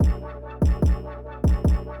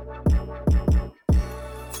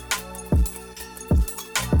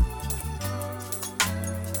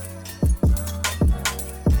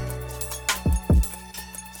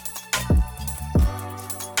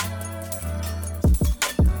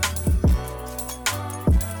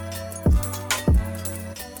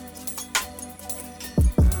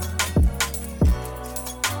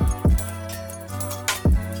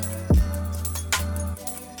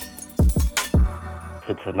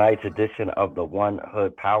tonight's edition of the One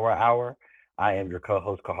Hood Power Hour. I am your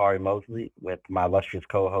co-host Kahari Mosley with my illustrious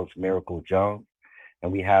co-host Miracle Jones,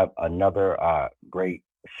 and we have another great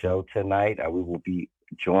show tonight. We will be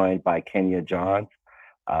joined by Kenya Johns,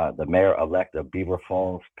 the mayor-elect of Beaver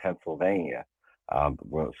Falls, Pennsylvania.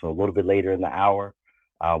 So a little bit later in the hour,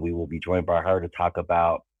 we will be joined by her to talk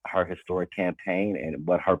about her historic campaign and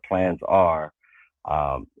what her plans are,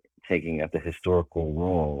 um, taking up the historical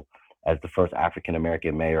role as the first African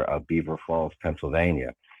American mayor of Beaver Falls,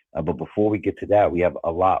 Pennsylvania. But before we get to that, we have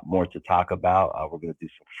a lot more to talk about. We're going to do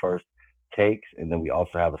some first takes, and then we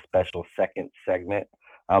also have a special second segment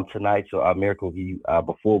tonight. So, Miracle,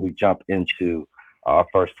 before we jump into our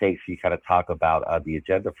first takes, you kind of talk about the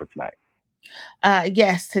agenda for tonight.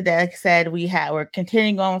 Yes, today, like I said, we're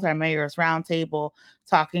continuing on with our mayor's roundtable,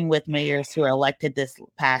 talking with mayors who are elected this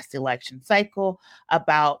past election cycle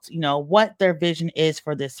about what their vision is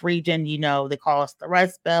for this region. They call us the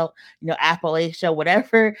Rust Belt, Appalachia,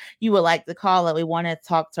 whatever you would like to call it. We want to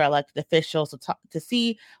talk to our elected officials to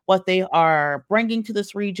see what they are bringing to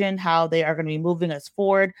this region, how they are going to be moving us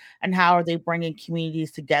forward, and how are they bringing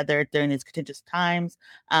communities together during these contentious times.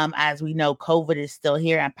 As we know, COVID is still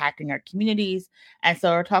here impacting our communities. And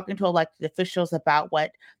so we're talking to elected officials about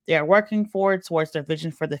what they're working for towards their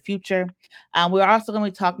vision for the future. We're also going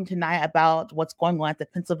to be talking tonight about what's going on at the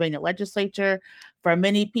Pennsylvania legislature. For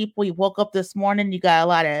many people, you woke up this morning, you got a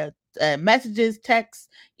lot of messages, texts,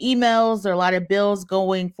 emails, or a lot of bills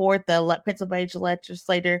going forth. The Pennsylvania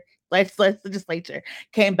legislature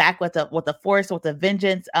came back with a force, with a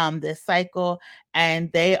vengeance this cycle,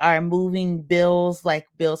 and they are moving bills like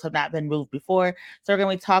bills have not been moved before. So we're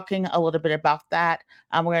going to be talking a little bit about that.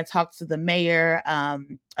 We're going to talk to the mayor,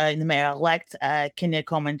 the mayor-elect, Kenya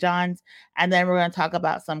Coleman Johns, and then we're going to talk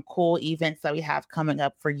about some cool events that we have coming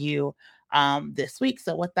up for you this week.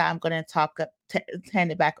 So with that, I'm going to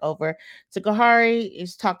hand it back over to Kahari.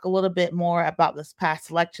 Is talk a little bit more about this past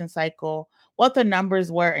election cycle, what the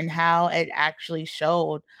numbers were, and how it actually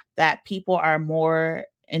showed that people are more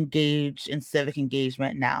engaged in civic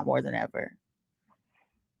engagement now more than ever.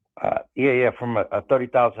 Yeah. From a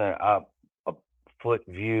 30,000 a foot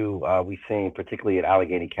view, we've seen, particularly in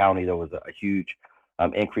Allegheny County, there was a huge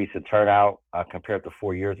increase in turnout compared to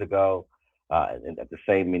 4 years ago. At the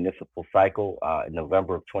same municipal cycle in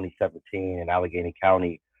November of 2017 in Allegheny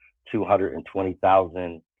County,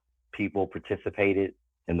 220,000 people participated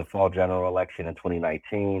in the fall general election in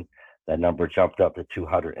 2019. That number jumped up to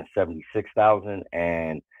 276,000,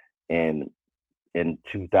 and in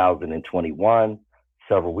 2021,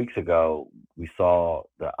 several weeks ago, we saw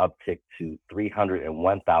the uptick to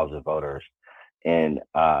 301,000 voters in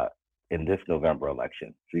uh, in this November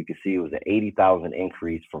election. So you can see it was an 80,000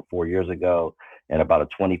 increase from 4 years ago, and about a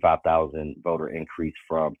 25,000 voter increase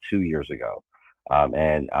from 2 years ago.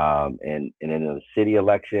 And in the city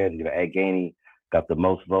election, Ed Gainey got the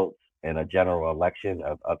most votes in a general election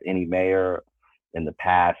of any mayor in the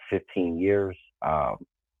past 15 years.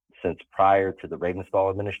 Since prior to the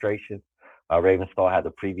Ravensthal administration. Ravensthal had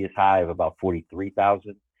the previous high of about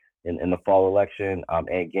 43,000 in the fall election.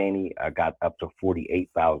 Ed Gainey got up to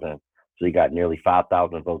 48,000. So he got nearly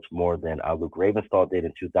 5,000 votes more than Luke Ravensthal did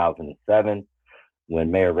in 2007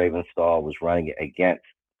 when Mayor Ravensthal was running against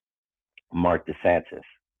Mark DeSantis.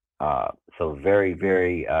 Uh, so very,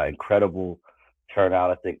 very incredible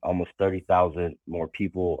turnout. I think almost 30,000 more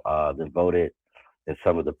people than voted in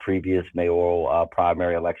some of the previous mayoral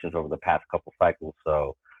primary elections over the past couple cycles.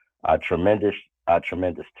 So tremendous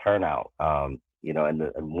turnout. And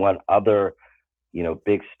one other,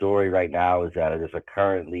 big story right now is that there's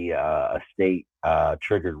currently a state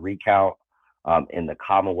triggered recount in the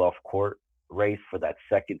Commonwealth Court race for that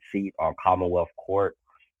second seat on Commonwealth Court.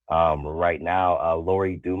 Right now,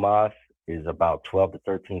 Lori Dumas is about 12 to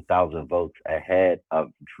 13,000 votes ahead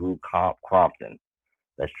of Drew Crompton.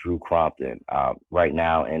 That's Drew Crompton right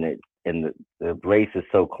now, and the race is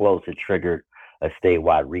so close it triggered a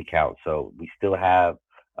statewide recount. So we still have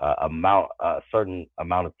a certain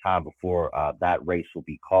amount of time before that race will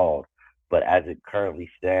be called. But as it currently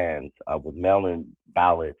stands, with mail-in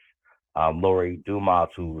ballots, Lori Dumas,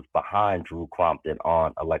 who was behind Drew Crompton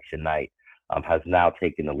on election night, has now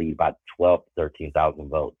taken the lead by 12 to 13,000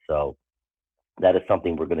 votes. So that is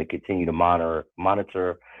something we're going to continue to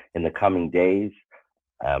monitor in the coming days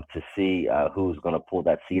to see who's going to pull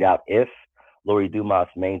that seat out. If Lori Dumas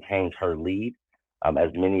maintains her lead,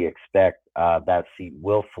 as many expect, that seat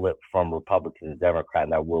will flip from Republican to Democrat,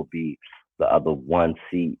 and that will be the other one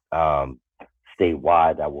seat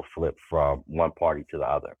statewide that will flip from one party to the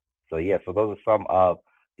other. So, yeah, so those are some of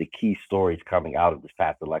the key stories coming out of this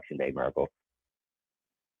past election day, Miracle.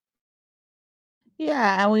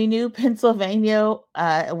 Yeah, and we knew Pennsylvania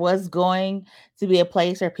was going to be a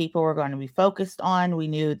place where people were going to be focused on. We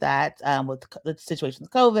knew that with the situation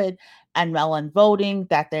with COVID and mail-in voting,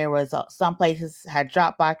 that there was some places had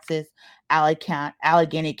drop boxes.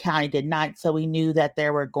 Allegheny County did not, so we knew that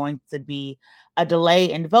there were going to be a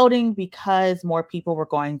delay in voting because more people were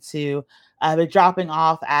going to be dropping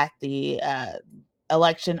off at the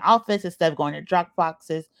election office instead of going to drop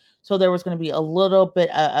boxes. So there was going to be a little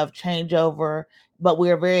bit of changeover, but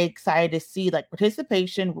we are very excited to see like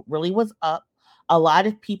participation really was up. A lot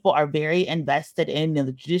of people are very invested in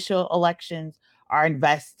the judicial elections, are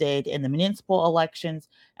invested in the municipal elections,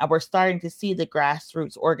 and we're starting to see the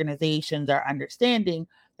grassroots organizations are understanding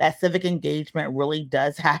that civic engagement really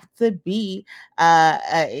does have to be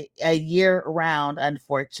a year round,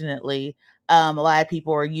 unfortunately. A lot of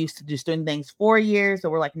people are used to just doing things 4 years,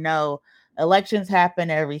 so we're like, no, elections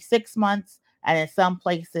happen every 6 months, and in some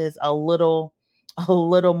places a little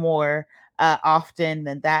more often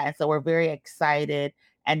than that. And so we're very excited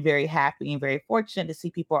and very happy and very fortunate to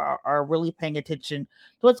see people are really paying attention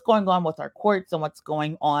to what's going on with our courts and what's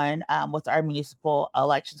going on with our municipal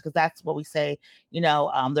elections. Because that's what we say,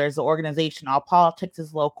 there's an organization, all politics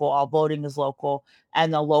is local, all voting is local,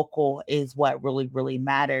 and the local is what really, really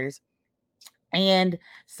matters. And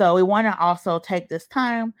so we want to also take this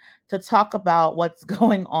time to talk about what's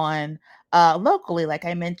going on locally. Like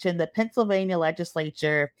I mentioned, the Pennsylvania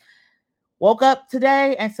legislature woke up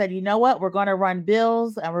today and said, you know what, we're going to run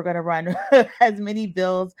bills and we're going to run as many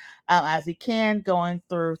bills as we can going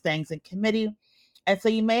through things in committee. And so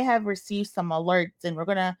you may have received some alerts, and we're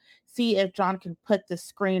going to see if John can put the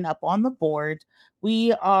screen up on the board.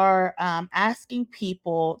 We are asking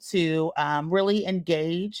people to really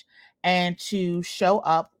engage and to show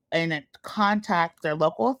up and contact their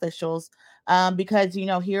local officials because,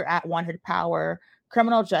 here at One Hood Power,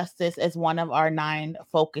 criminal justice is one of our 9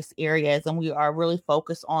 focus areas, and we are really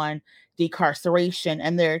focused on decarceration.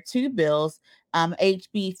 And there are 2 bills,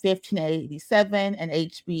 HB 1587 and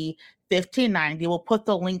HB 1590. We'll put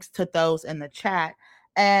the links to those in the chat.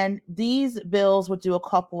 And these bills would do a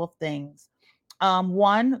couple of things.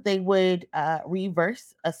 One, they would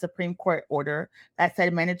reverse a Supreme Court order that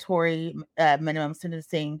said mandatory minimum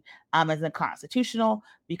sentencing is unconstitutional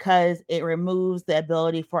because it removes the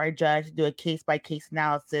ability for a judge to do a case by case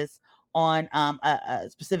analysis on a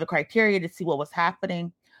specific criteria to see what was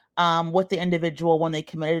happening with the individual when they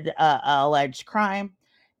committed a alleged crime.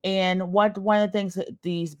 And what one of the things that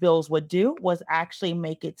these bills would do was actually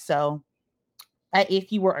make it so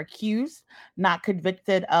if you were accused, not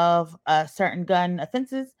convicted of certain gun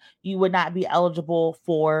offenses, you would not be eligible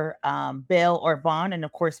for bail or bond. And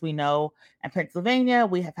of course, we know in Pennsylvania,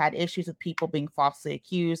 we have had issues with people being falsely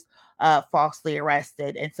accused, falsely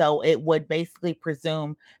arrested. And so it would basically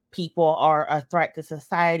presume people are a threat to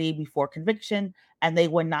society before conviction, and they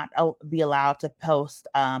would not be allowed to post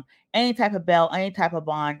any type of bail, any type of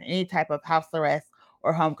bond, any type of house arrest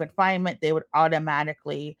or home confinement. They would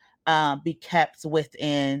automatically be kept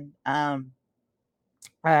within uh,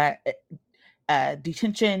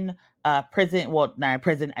 detention, prison, well, not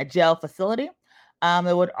prison, a jail facility.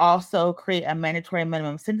 It would also create a mandatory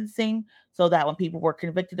minimum sentencing so that when people were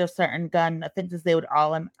convicted of certain gun offenses, they would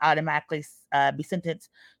all automatically be sentenced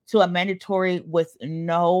to a mandatory with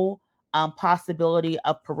no possibility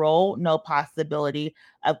of parole, no possibility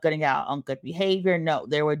of getting out on good behavior. No,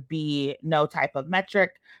 there would be no type of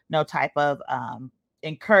metric, no type of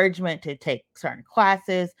encouragement to take certain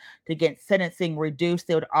classes, to get sentencing reduced.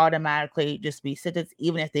 They would automatically just be sentenced,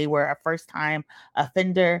 even if they were a first time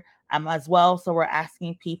offender as well. So we're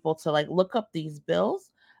asking people to like look up these bills.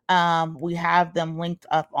 We have them linked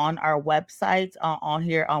up on our website on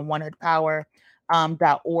here on onehoodpower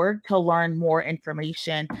 .org to learn more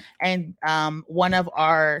information. And one of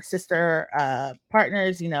our sister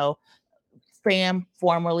partners, FAM,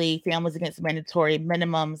 formerly Families Against Mandatory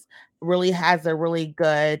Minimums, really has a really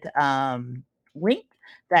good link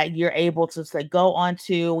that you're able to say go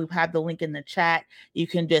onto. We've had the link in the chat. You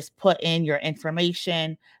can just put in your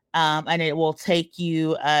information, and it will take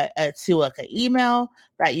you to like an email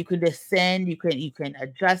that you can just send. You can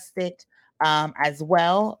adjust it as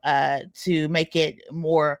well to make it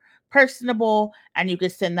more personable, and you can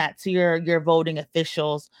send that to your voting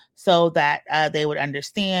officials so that they would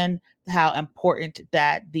understand how important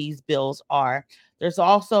that these bills are. There's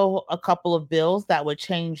also a couple of bills that would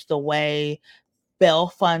change the way bail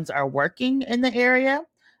funds are working in the area.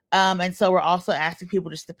 And so we're also asking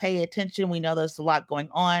people just to pay attention. We know there's a lot going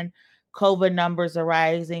on. COVID numbers are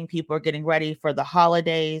rising. People are getting ready for the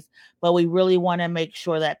holidays, but we really want to make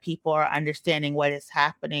sure that people are understanding what is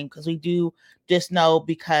happening, because we do just know,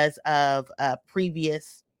 because of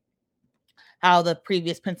previous how the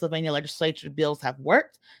previous Pennsylvania legislature bills have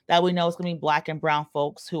worked, that we know it's going to be Black and brown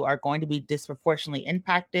folks who are going to be disproportionately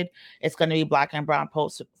impacted. It's going to be Black and brown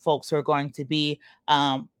folks who are going to be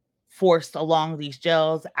forced along these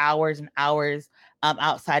jails, hours and hours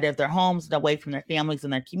outside of their homes and away from their families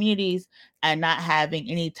and their communities, and not having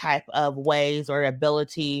any type of ways or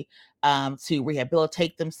ability to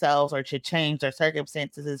rehabilitate themselves or to change their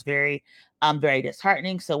circumstances is very, very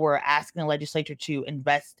disheartening. So we're asking the legislature to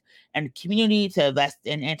invest in the community, to invest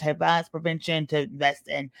in anti-violence prevention, to invest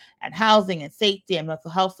in housing and safety and mental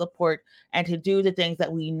health support, and to do the things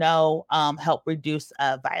that we know help reduce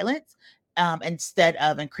violence, instead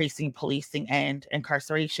of increasing policing and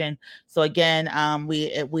incarceration. So again,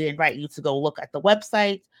 we invite you to go look at the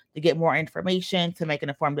website to get more information, to make an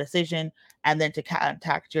informed decision, and then to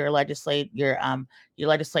contact your legislature, your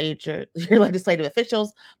legislative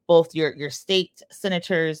officials, both your state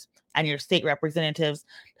senators and your state representatives,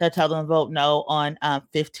 to tell them to vote no on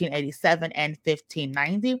 1587 and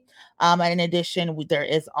 1590. And in addition, there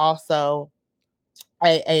is also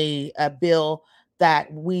a bill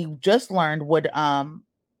that we just learned would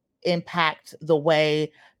impact the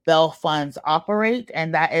way bail funds operate,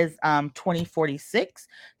 and that is 2046.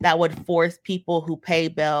 That would force people who pay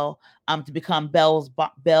bail to become bail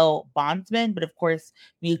bondsmen. But of course,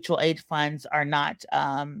 mutual aid funds are not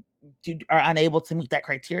are unable to meet that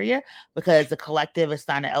criteria, because the collective is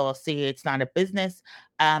not an LLC, it's not a business,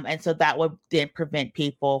 and so that would then prevent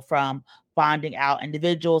people from bonding out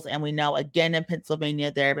individuals. And we know, again, in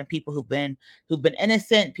Pennsylvania, there have been people who've been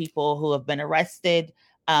innocent, people who have been arrested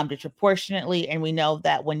disproportionately, and we know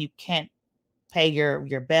that when you can't pay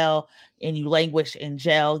your bail and you languish in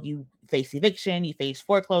jail, you face eviction, you face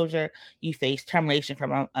foreclosure, you face termination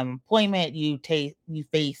from employment, you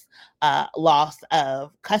face loss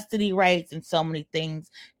of custody rights, and so many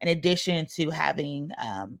things, in addition to having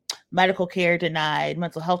medical care denied,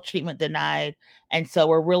 mental health treatment denied. And so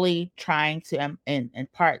we're really trying to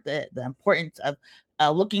impart the importance of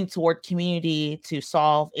looking toward community to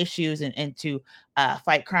solve issues, and to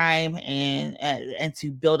fight crime, and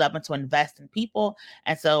to build up and to invest in people.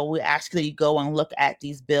 And so we ask that you go and look at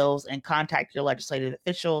these bills and contact your legislative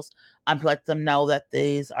officials to let them know that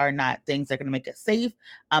these are not things that are going to make us safe.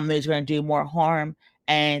 These are going to do more harm,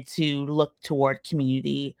 and to look toward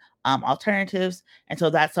community alternatives. And so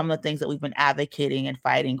that's some of the things that we've been advocating and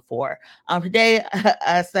fighting for. Today,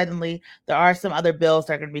 suddenly, there are some other bills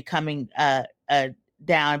that are going to be coming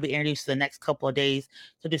down and be introduced in the next couple of days.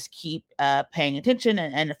 So just keep paying attention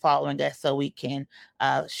and following us, so we can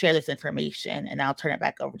share this information. And I'll turn it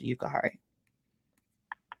back over to you, Kahari.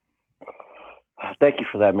 Thank you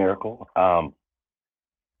for that, Miracle.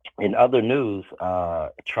 In other news,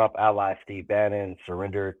 Trump ally Steve Bannon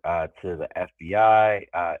surrendered to the FBI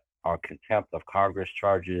on contempt of Congress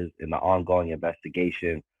charges in the ongoing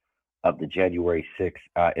investigation of the January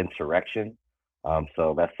 6th insurrection.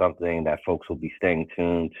 So that's something that folks will be staying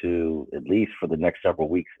tuned to, at least for the next several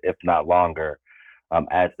weeks, if not longer,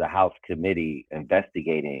 as the House committee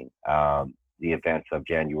investigating the events of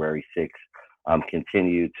January 6th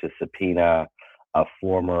continue to subpoena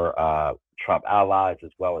former Trump allies,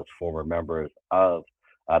 as well as former members of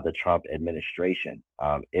the Trump administration.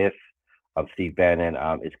 If Steve Bannon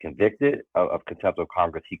is convicted of contempt of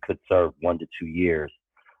Congress, he could serve 1 to 2 years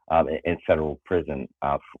in federal prison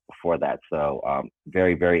for that. So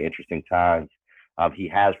very, very interesting times. He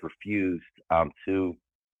has refused to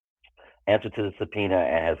answer to the subpoena,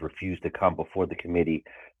 and has refused to come before the committee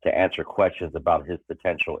to answer questions about his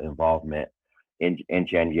potential involvement in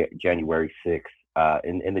January 6th,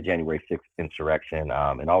 in the January 6th insurrection,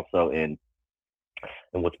 and also in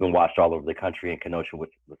what's been watched all over the country in Kenosha,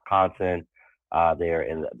 Wisconsin. They're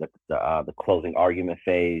in the closing argument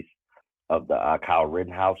phase of the Kyle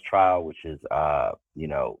Rittenhouse trial, which is,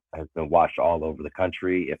 has been watched all over the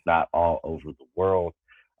country, if not all over the world.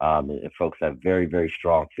 And folks have very, very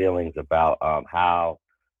strong feelings about how,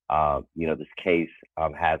 this case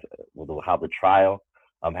how the trial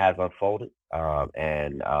has unfolded.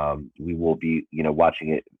 And we will be, watching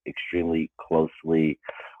it extremely closely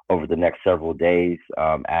over the next several days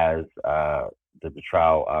as the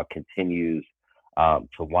trial continues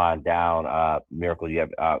to wind down. Miracle, do you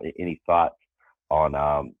have any thoughts on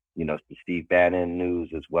the Steve Bannon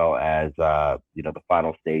news, as well as the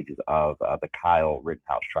final stages of the Kyle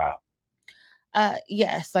Rittenhouse trial?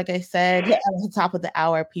 Yes, like I said at the top of the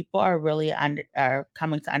hour, people are really are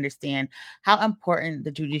coming to understand how important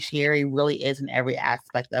the judiciary really is in every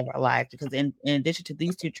aspect of our life. Because in addition to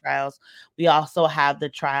these two trials, we also have the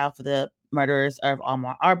trial for the murders of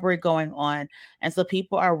Ahmaud Arbery going on, and so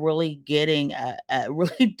people are really getting a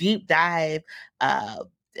really deep dive uh,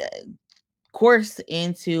 course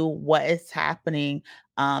into what is happening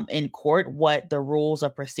in court, what the rules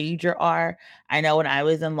of procedure are. I know when I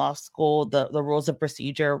was in law school, the rules of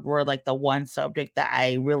procedure were like the one subject that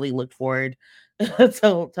I really looked forward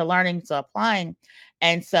to learning, to applying.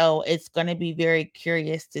 And so it's going to be very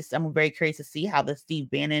curious to. I'm very curious to see how the Steve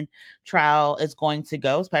Bannon trial is going to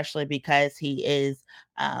go, especially because he is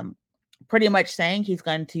um, pretty much saying he's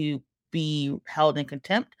going to be held in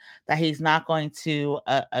contempt, that he's not going to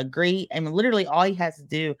agree. I mean, literally, all he has to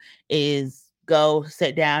do is go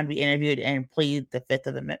sit down, be interviewed, and plead the Fifth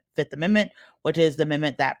Amendment, which is the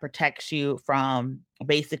amendment that protects you from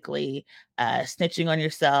basically snitching on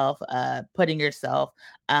yourself, putting yourself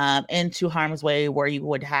into harm's way, where you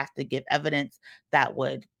would have to give evidence that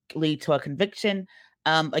would lead to a conviction.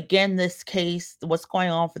 Again, this case, what's going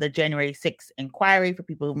on for the January 6th inquiry, for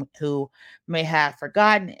people who may have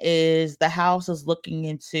forgotten, is the House is looking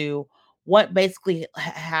into what basically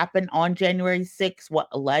happened on January 6th,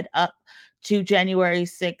 what led up to January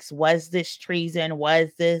 6th. Was this treason? Was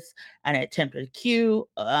this an attempted coup?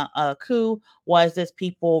 Was this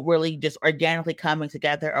people really just organically coming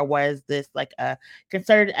together, or was this like a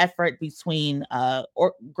concerted effort between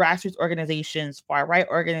grassroots organizations, far right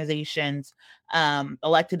organizations,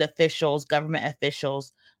 elected officials, government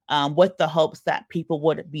officials, with the hopes that people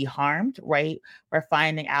would be harmed, right? We're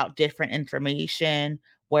finding out different information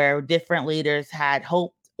where different leaders had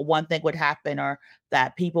hoped one thing would happen, or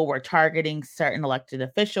that people were targeting certain elected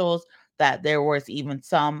officials, that there was even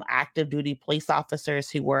some active duty police officers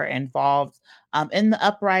who were involved in the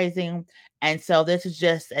uprising. And so this is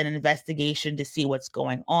just an investigation to see what's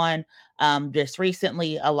going on. Just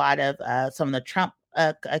recently, a lot of some of the Trump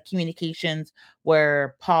communications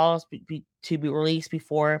were paused to be released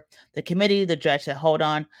before the committee. The judge said, hold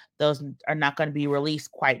on, those are not going to be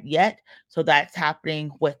released quite yet. So that's happening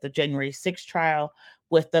with the January 6th trial.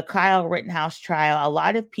 With the Kyle Rittenhouse trial, a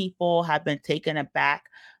lot of people have been taken aback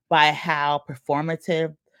by how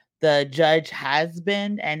performative the judge has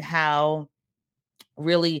been, and how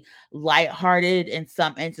really lighthearted in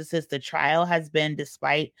some instances the trial has been,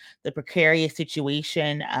 despite the precarious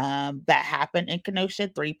situation that happened in Kenosha.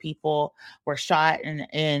 3 people were shot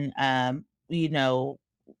and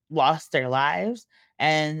lost their lives.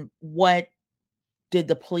 And what did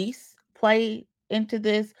the police play into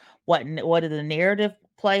this? What did the narrative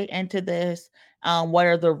play into this? What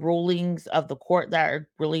are the rulings of the court that are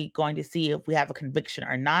really going to see if we have a conviction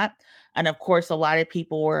or not? And of course, a lot of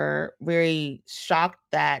people were very shocked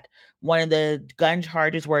that one of the gun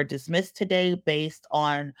charges were dismissed today based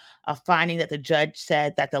on a finding that the judge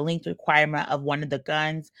said that the length requirement of one of the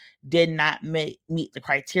guns did not meet the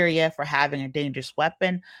criteria for having a dangerous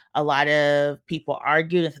weapon. A lot of people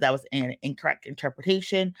argued and said that was an incorrect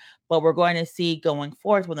interpretation, but we're going to see going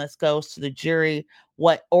forward when this goes to the jury,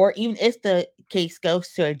 what, or even if the case goes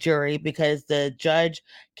to a jury, because the judge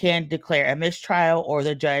can declare a mistrial, or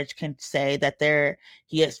the judge can say that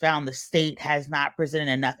he has found the state has not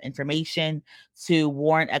presented enough information to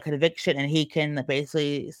warrant a conviction, and he can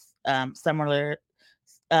basically similar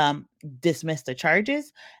um, dismiss the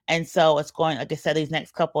charges. And so it's going, like I said, these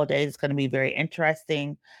next couple of days, it's going to be very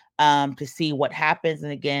interesting to see what happens.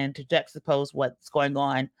 And again, to juxtapose what's going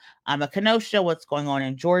on at Kenosha, what's going on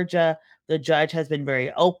in Georgia. The judge has been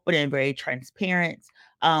very open and very transparent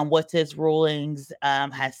with his rulings,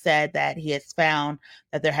 has said that he has found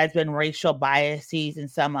that there has been racial biases in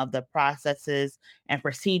some of the processes and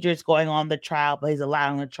procedures going on the trial, but he's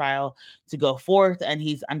allowing the trial to go forth, and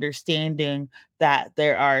he's understanding that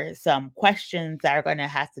there are some questions that are going to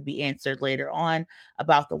have to be answered later on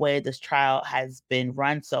about the way this trial has been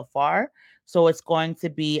run so far. So it's going to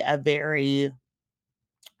be a very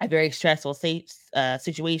stressful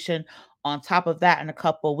situation. On top of that, in a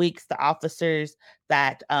couple of weeks, the officers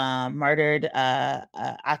that murdered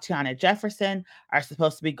Atiana Jefferson are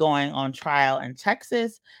supposed to be going on trial in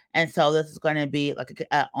Texas, and so this is going to be like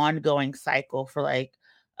an ongoing cycle for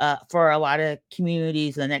a lot of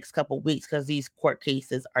communities in the next couple of weeks, because these court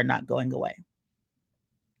cases are not going away.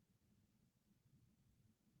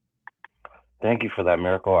 Thank you for that,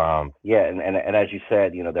 Miracle. Yeah, and as you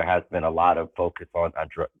said, there has been a lot of focus on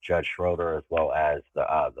Judge Schroeder, as well as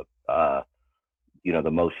the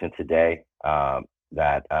motion today,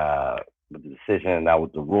 that the decision, that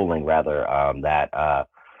was the ruling rather, that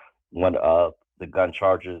one of the gun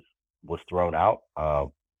charges was thrown out,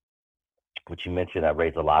 which you mentioned that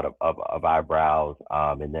raised a lot of eyebrows.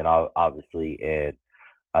 And then obviously in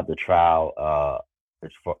the trial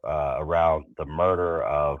around the murder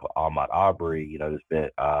of Ahmaud Arbery, there's been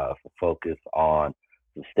focus on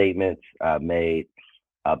the statements made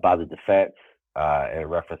by the defense in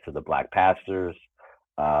reference to the black pastors.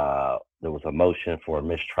 There was a motion for a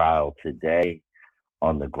mistrial today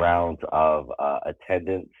on the grounds of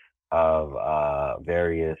attendance of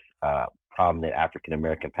various prominent African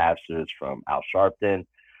American pastors from Al Sharpton.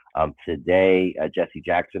 Today, Jesse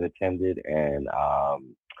Jackson attended, and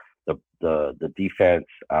the defense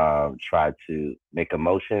tried to make a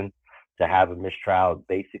motion to have a mistrial,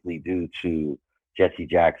 basically due to Jesse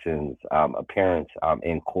Jackson's appearance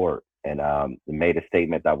in court, and made a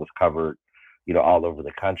statement that was covered, all over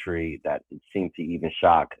the country, that it seemed to even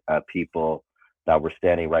shock people that were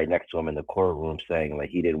standing right next to him in the courtroom, saying like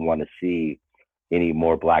he didn't want to see any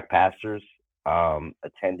more black pastors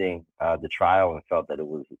attending the trial, and felt that it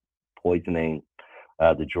was poisoning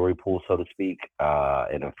the jury pool, so to speak,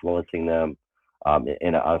 and influencing them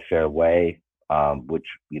in an unfair way, which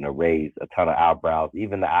raised a ton of eyebrows,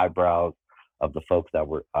 even the eyebrows of the folks that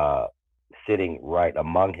were sitting right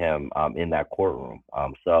among him in that courtroom.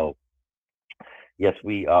 So yes,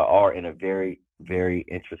 we are in a very, very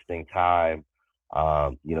interesting time.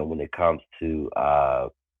 When it comes to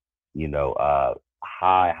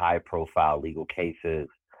high profile legal cases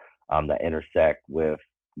that intersect with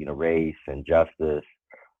race and justice,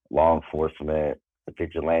 law enforcement,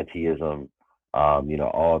 vigilantism,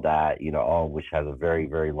 all that, all of which has a very,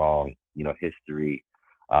 very long history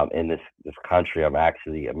in this country.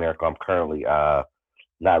 America. I'm currently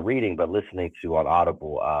not reading, but listening to on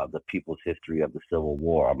Audible the People's History of the Civil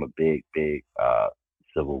War. I'm a big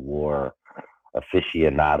Civil War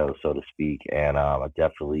aficionado, so to speak, and I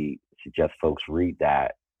definitely suggest folks read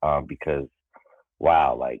that because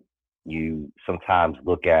wow, like, you sometimes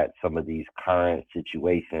look at some of these current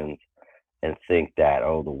situations and think that,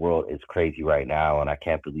 oh, the world is crazy right now and I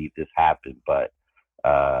can't believe this happened. But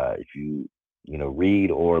if you read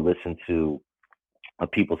or listen to a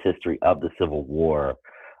people's history of the Civil War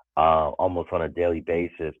almost on a daily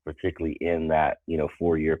basis, particularly in that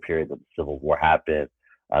 4-year period that the Civil War happened,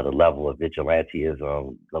 the level of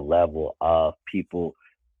vigilantism, the level of people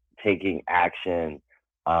taking action,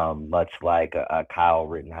 much like Kyle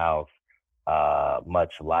Rittenhouse,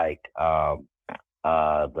 much like the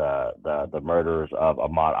murders of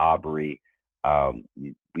Ahmaud Arbery.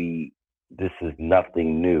 We This is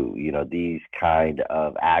nothing new. These kind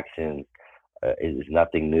of actions is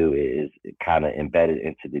nothing new. It is kind of embedded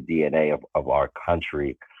into the DNA of our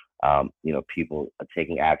country. People are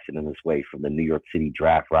taking action in this way, from the New York City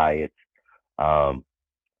draft riots um,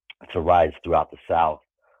 to riots throughout the South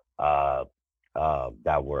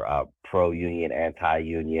that were pro-union,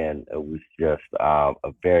 anti-union. It was just a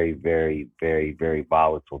very, very, very, very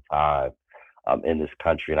volatile time in this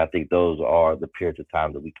country, and I think those are the periods of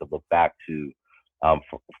time that we could look back to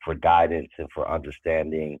for guidance and for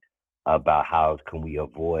understanding about how can we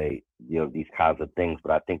avoid these kinds of things.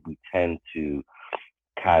 But I think we tend to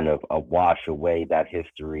kind of wash away that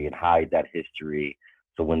history and hide that history.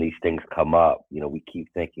 So when these things come up, we keep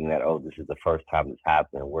thinking that, oh, this is the first time this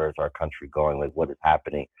happened. Where is our country going? Like, what is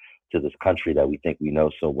happening to this country that we think we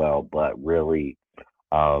know so well? But really,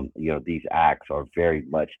 these acts are very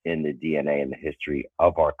much in the DNA and the history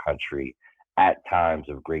of our country, at times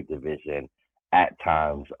of great division, at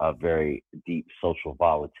times of very deep social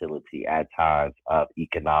volatility, at times of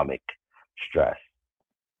economic stress.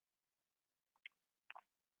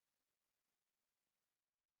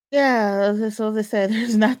 Yeah, so as I said,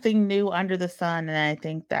 there's nothing new under the sun, and I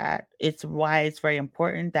think that it's why it's very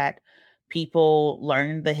important that people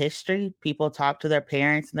learn the history. People talk to their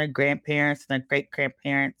parents and their grandparents and their great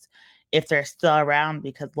grandparents if they're still around,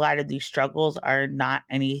 because a lot of these struggles are not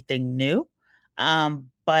anything new.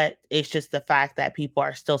 But it's just the fact that people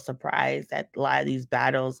are still surprised that a lot of these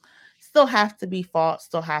battles still have to be fought,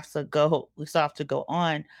 still have to go, we still have to go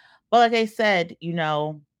on. But like I said,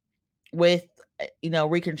 with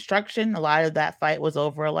reconstruction, a lot of that fight was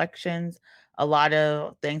over elections. A lot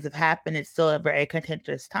of things have happened. It's still a very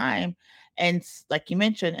contentious time, and like you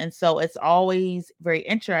mentioned, and so it's always very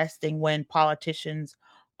interesting when politicians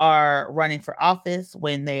are running for office,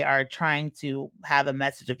 when they are trying to have a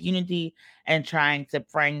message of unity and trying to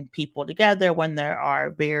bring people together, when there are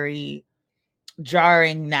very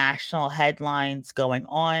jarring national headlines going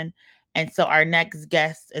on. And so our next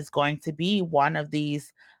guest is going to be one of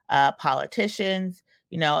these politicians,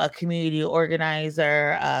 a community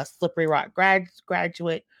organizer, a Slippery Rock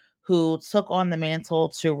graduate who took on the mantle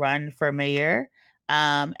to run for mayor.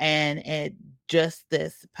 And it just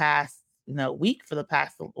this past week, for the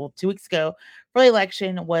past 2 weeks ago, for the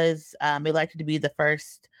election, was elected to be the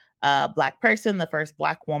first Black person, the first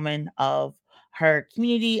Black woman of her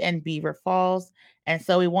community in Beaver Falls. And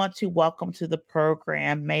so we want to welcome to the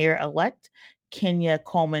program Mayor-elect Kenya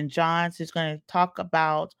Coleman Johns, who's going to talk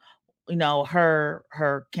about her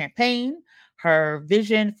campaign, her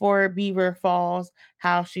vision for Beaver Falls,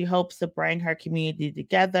 how she hopes to bring her community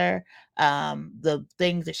together, the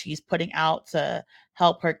things that she's putting out to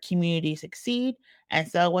help her community succeed. And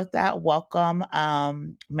so, with that, welcome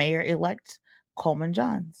Mayor-elect Coleman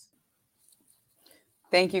Johns.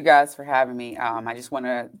 Thank you guys for having me. I just want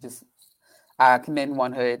to commend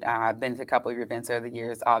One Hood. I've been to a couple of your events over the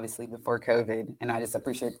years, obviously before COVID, and I just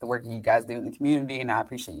appreciate the work you guys do in the community, and I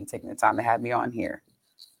appreciate you taking the time to have me on here.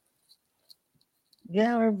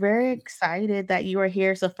 Yeah, we're very excited that you are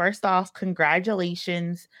here. So first off,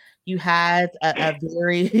 congratulations. You had a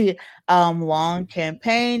very long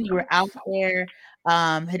campaign. You were out there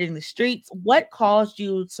hitting the streets. What caused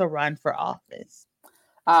you to run for office?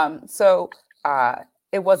 So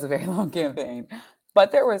it was a very long campaign,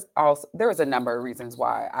 but there was a number of reasons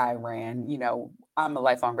why I ran. I'm a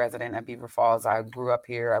lifelong resident of Beaver Falls. I grew up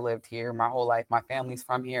here. I lived here my whole life. My family's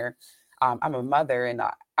from here. I'm a mother, and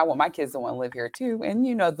I want my kids to want to live here too. And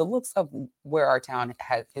the looks of where our town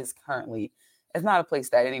is currently is not a place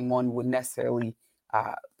that anyone would necessarily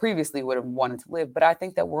previously would have wanted to live. But I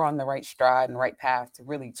think that we're on the right stride and right path to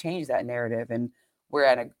really change that narrative, and we're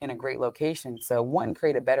in a great location. So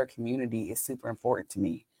create a better community is super important to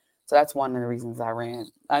me. So that's one of the reasons I ran.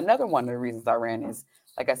 Another one of the reasons I ran is,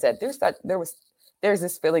 like I said, there's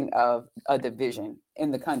this feeling of a division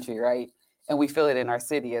in the country, right? And we feel it in our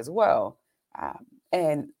city as well.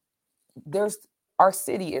 And our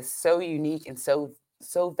city is so unique and so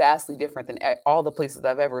vastly different than all the places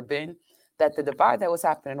I've ever been, that the divide that was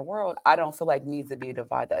happening in the world, I don't feel like needs to be a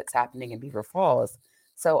divide that's happening in Beaver Falls.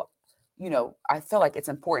 So, I feel like it's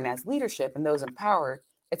important as leadership and those in power,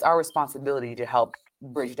 it's our responsibility to help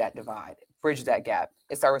bridge that divide, bridge that gap.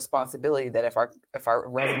 It's our responsibility that if our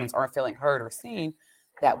residents aren't feeling heard or seen,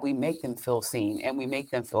 that we make them feel seen and we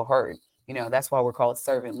make them feel heard. That's why we're called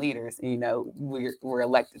servant leaders. We're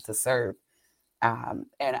elected to serve. And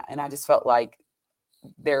I just felt like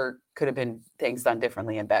there could have been things done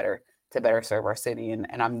differently and better to better serve our city. And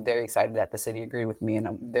I'm very excited that the city agreed with me,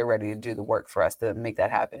 and they're ready to do the work for us to make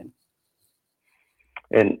that happen.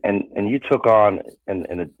 And you took on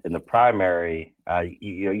in the primary,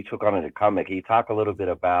 you took on an incumbent. Can you talk a little bit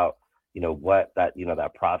about what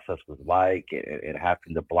that process was like, and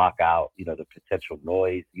having to block out the potential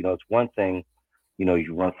noise? It's one thing,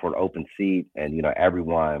 you run for an open seat, and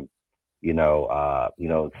everyone,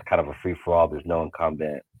 it's kind of a free for all. There's no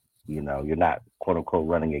incumbent. You're not quote unquote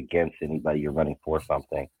running against anybody. You're running for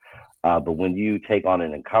something. But when you take on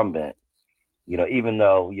an incumbent, even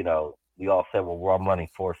though we all said, well, I'm running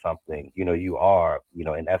for something, you are,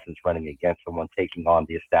 in essence, running against someone, taking on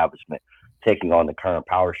the establishment, taking on the current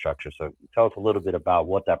power structure. So tell us a little bit about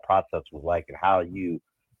what that process was like, and how you,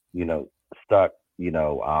 stuck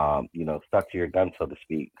to your gun, so to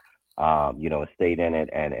speak, and stayed in it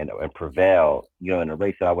and prevailed, in a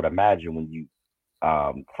race that I would imagine when you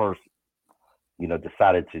first,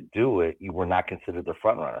 decided to do it, you were not considered the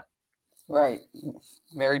front runner. Right.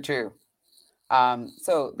 Very true.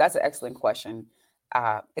 So that's an excellent question.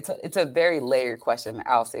 It's a very layered question.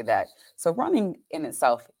 I'll say that. So running in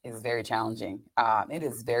itself is very challenging. It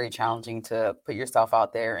is very challenging to put yourself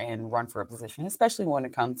out there and run for a position, especially when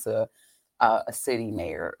it comes to a city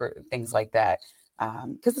mayor or things like that.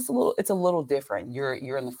 Because it's a little different.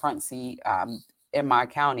 You're in the front seat. In my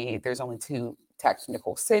county, there's only 2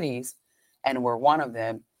 technical cities, and we're one of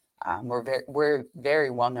them. We're very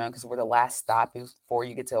well known because we're the last stop before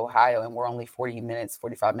you get to Ohio, and we're only 45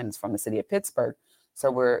 minutes from the city of Pittsburgh. So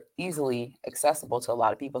we're easily accessible to a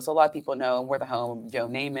lot of people. So a lot of people know we're the home of Joe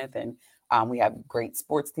Namath, and we have great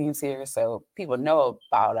sports teams here. So people know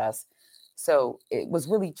about us. So it was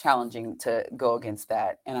really challenging to go against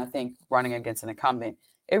that. And I think running against an incumbent,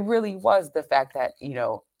 it really was the fact that,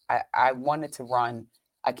 I wanted to run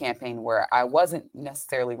a campaign where I wasn't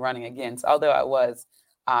necessarily running against, although I was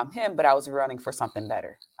him, but I was running for something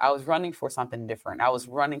better. I was running for something different. I was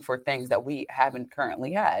running for things that we haven't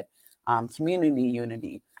currently had. Community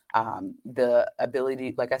unity, the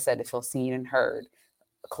ability, like I said, to feel seen and heard,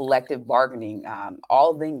 collective bargaining,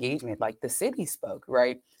 all the engagement, like the city spoke,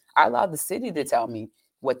 right? I allowed the city to tell me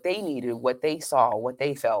what they needed, what they saw, what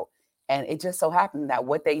they felt. And it just so happened that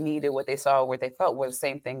what they needed, what they saw, what they felt were the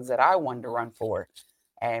same things that I wanted to run for.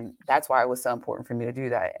 And that's why it was so important for me to do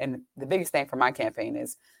that. And the biggest thing for my campaign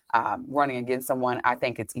is running against someone, I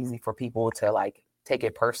think it's easy for people to like take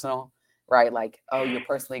it personal, right? Like, oh, you're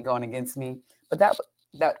personally going against me. But that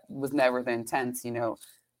was never the intent, you know.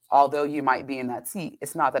 Although you might be in that seat,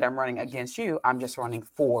 it's not that I'm running against you. I'm just running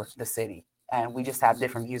for the city. And we just have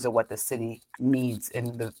different views of what the city needs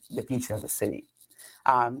in the future of the city.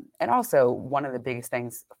 And also, one of the biggest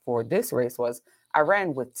things for this race was I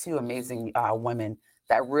ran with two amazing women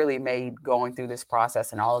that really made going through this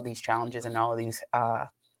process and all of these challenges and all of these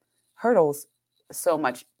hurdles so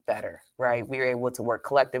much better, right? We were able to work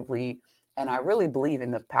collectively. And I really believe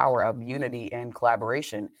in the power of unity and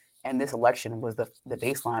collaboration. And this election was the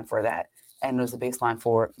baseline for that. And it was the baseline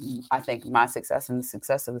for, I think, my success and the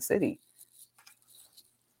success of the city.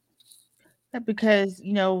 Because,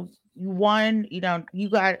 you know, one, you know, you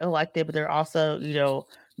got elected, but there are also, you know,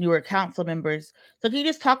 you were council members. So can you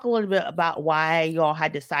just talk a little bit about why y'all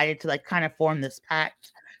had decided to like kind of form this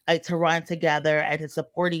pact, like to run together and to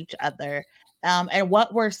support each other? And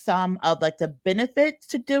what were some of like the benefits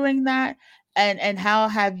to doing that? And how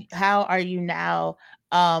are you now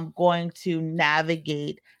going to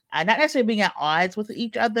navigate not necessarily being at odds with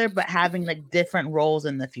each other, but having like different roles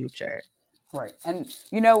in the future? Right. And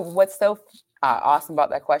you know what's so awesome about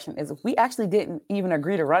that question is we actually didn't even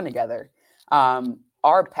agree to run together.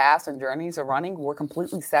 Our paths and journeys of running were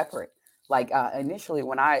completely separate. Like initially,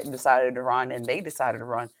 when I decided to run and they decided to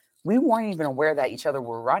run, we weren't even aware that each other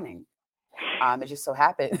were running. It just so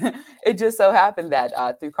happened, it just so happened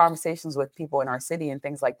that through conversations with people in our city and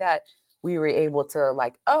things like that, we were able to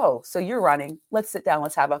like, oh, so you're running. Let's sit down.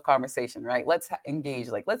 Let's have a conversation, right? Let's engage.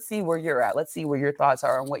 Like, let's see where you're at. Let's see where your thoughts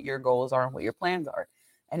are and what your goals are and what your plans are.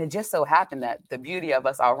 And it just so happened that the beauty of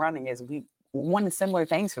us all running is we want similar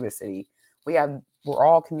things for the city. We're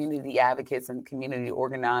all community advocates and community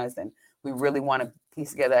organized, and we really want to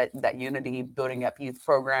piece together that unity, building up youth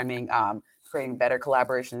programming, creating better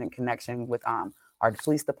collaboration and connection with our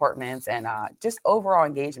police departments, and just overall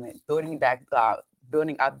engagement, building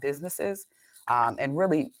up businesses, and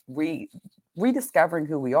really rediscovering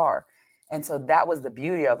who we are. And so that was the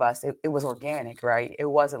beauty of us. It was organic, right? It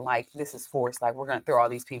wasn't like this is forced, like we're going to throw all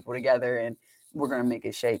these people together and we're going to make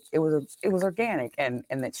it shake. It was organic, and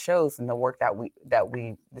it shows in the work that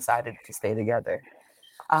we decided to stay together.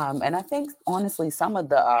 And I think honestly, some of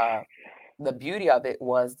the beauty of it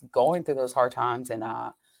was going through those hard times and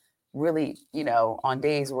really, you know, on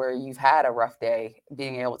days where you've had a rough day,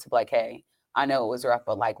 being able to be like, hey, I know it was rough,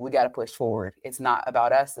 but like we got to push forward. It's not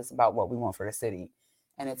about us; it's about what we want for the city.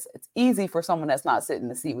 And it's easy for someone that's not sitting in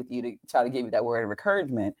the seat with you to try to give you that word of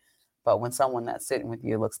encouragement, but when someone that's sitting with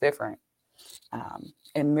you looks different.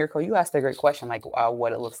 And Miracle, you asked a great question, like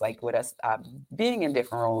what it looks like with us being in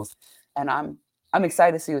different roles, and I'm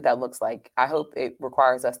excited to see what that looks like. I hope it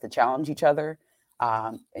requires us to challenge each other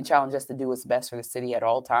and challenge us to do what's best for the city at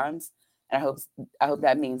all times. And I hope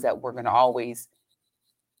that means that we're going to always,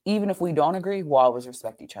 even if we don't agree, we'll always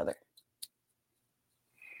respect each other.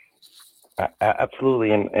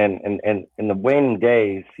 Absolutely, and in the waning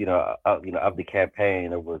days, of the campaign,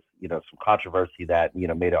 there was some controversy that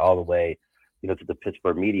made it all the way, to the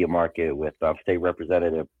Pittsburgh media market with State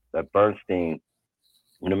Representative Bernstein,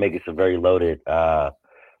 making some very loaded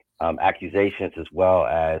accusations as well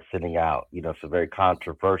as sending out, some very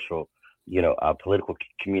controversial, political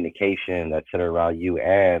communication that centered around you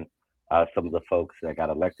and some of the folks that got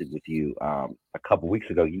elected with you a couple weeks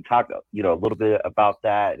ago. You talked, a little bit about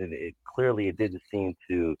that, and it didn't seem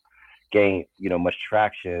to gain, much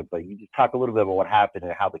traction. But you just talk a little bit about what happened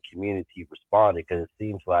and how the community responded, because it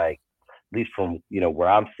seems like, at least from where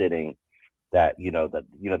I'm sitting, that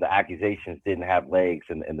the accusations didn't have legs,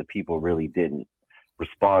 and the people really didn't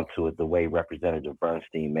respond to it the way Representative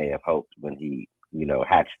Bernstein may have hoped when he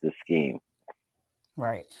hatched this scheme.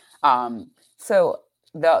 Right. So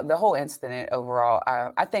the whole incident overall,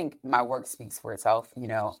 I think my work speaks for itself.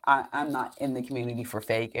 I'm not in the community for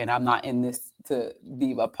fake, and I'm not in this to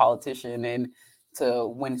be a politician and to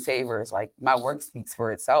win favors. Like, my work speaks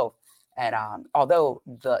for itself. And although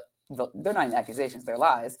they're not accusations, they're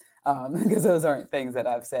lies, because those aren't things that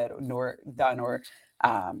I've said nor done,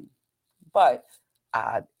 but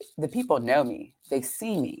the people know me. They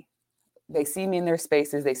see me. They see me in their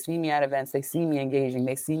spaces. They see me at events. They see me engaging.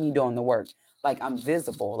 They see me doing the work. Like, I'm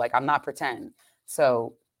visible. Like, I'm not pretend.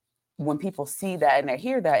 So when people see that and they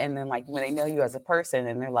hear that, and then like when they know you as a person,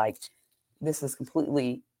 and they're like, this is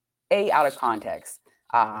completely out of context,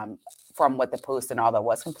 from what the post and all that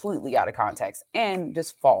was, completely out of context and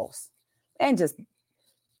just false and just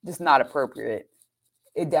not appropriate.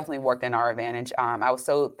 It definitely worked in our advantage. I was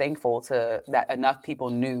so thankful that enough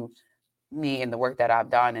people knew me and the work that I've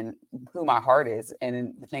done and who my heart is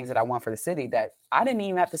and the things that I want for the city, that I didn't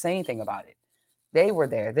even have to say anything about it. They were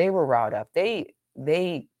there. They were riled up. They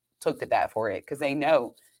took the bat for it because they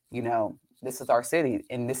know, this is our city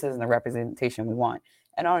and this isn't the representation we want.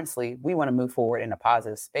 And honestly, we want to move forward in a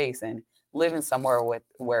positive space, and living somewhere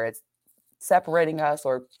where it's separating us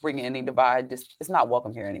or bringing any divide, just it's not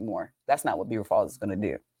welcome here anymore. That's not what Beaver Falls is going to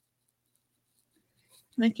do.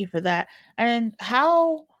 Thank you for that. And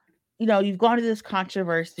how, you've gone to this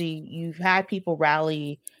controversy, you've had people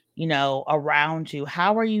rally, around you.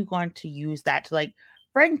 How are you going to use that to like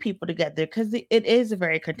bring people together? Because it is a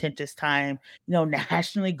very contentious time,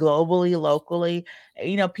 nationally, globally, locally.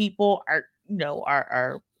 People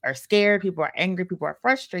are, are scared, people are angry, people are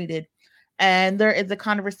frustrated. And there is a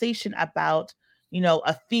conversation about,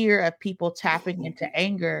 a fear of people tapping into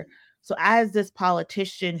anger. So, as this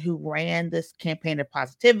politician who ran this campaign of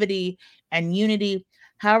positivity and unity,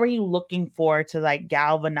 how are you looking forward to like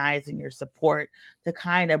galvanizing your support to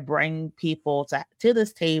kind of bring people to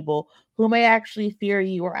this table who may actually fear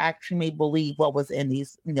you or actually may believe what was in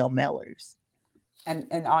these, mailers? And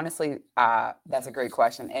honestly, that's a great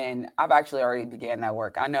question. And I've actually already began that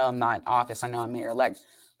work. I know I'm not in office. I know I'm mayor-elect,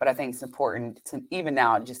 but I think it's important to even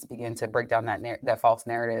now just to begin to break down that false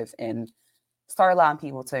narrative and start allowing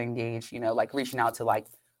people to engage, like reaching out to like,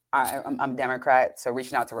 I'm Democrat, so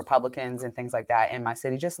reaching out to Republicans and things like that in my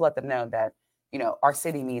city, just to let them know that, our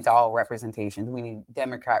city needs all representations. We need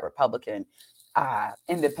Democrat, Republican,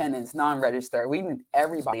 independents, non-registered. We need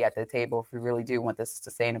everybody at the table if we really do want this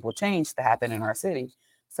sustainable change to happen in our city.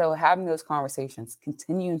 So having those conversations,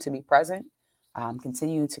 continuing to be present,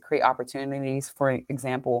 continuing to create opportunities, for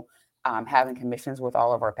example, having commissions with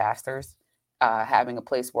all of our pastors, having a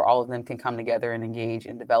place where all of them can come together and engage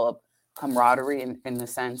and develop camaraderie in the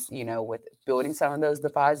sense, with building some of those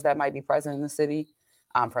divides that might be present in the city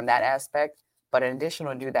from that aspect. But in addition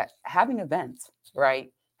to do that, having events, right?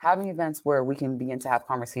 Having events where we can begin to have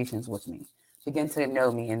conversations with me, begin to know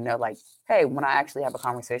me and know like, hey, when I actually have a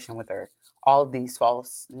conversation with her, all of these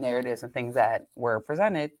false narratives and things that were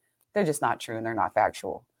presented, they're just not true and they're not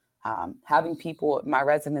factual. Having people, my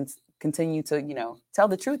residents, continue to, tell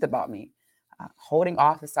the truth about me. Holding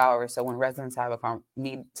office hours so when residents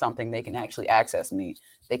need something, they can actually access me.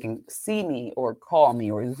 They can see me or call me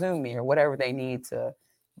or Zoom me or whatever they need to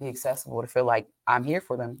be accessible, to feel like I'm here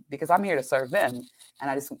for them because I'm here to serve them.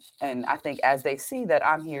 And I think as they see that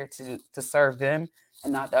I'm here to serve them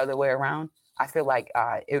and not the other way around, I feel like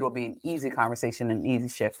it'll be an easy conversation and an easy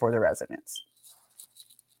shift for the residents.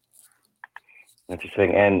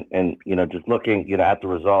 Interesting. And just looking, at the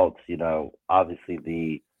results, obviously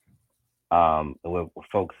the with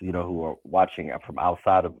folks, who are watching from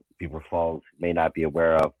outside of Beaver Falls may not be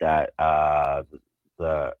aware of that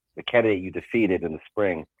the candidate you defeated in the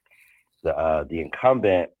spring, the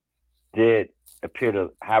incumbent, did appear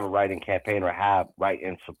to have a write-in campaign or have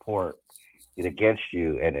write-in support against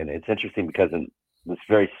you. And it's interesting because it's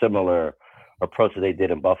very similar approach that they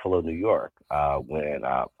did in Buffalo, New York, when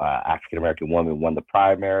African-American woman won the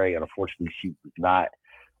primary. And unfortunately, she was not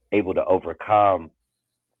able to overcome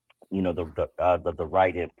the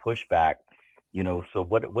write-in pushback. So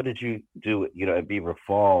what did you do, in Beaver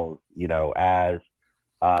Falls, as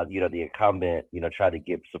the incumbent, tried to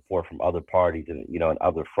get support from other parties and and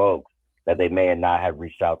other folks that they may not have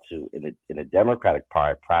reached out to in a Democratic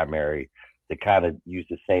primary, to kind of use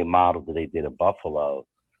the same model that they did in Buffalo,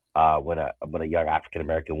 when a young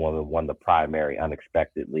African-American woman won the primary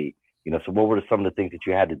unexpectedly. So what were some of the things that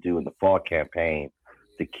you had to do in the fall campaign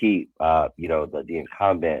to keep the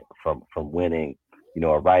incumbent from winning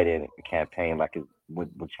a write-in campaign like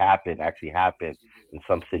which actually happened in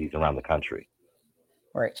some cities around the country?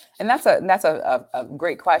 Right. And that's a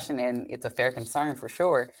great question, and it's a fair concern for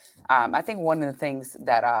sure. I think one of the things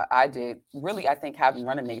that I did, really, I think having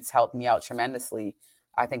running mates helped me out tremendously.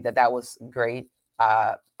 I think that was great.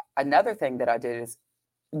 Another thing that I did is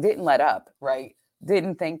didn't let up, right?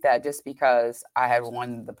 Didn't think that just because I had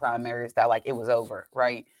won the primaries that like it was over,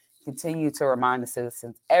 right? Continue to remind the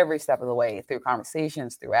citizens every step of the way through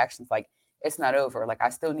conversations, through actions, like it's not over. Like I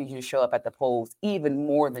still need you to show up at the polls even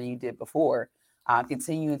more than you did before.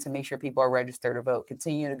 Continuing to make sure people are registered to vote,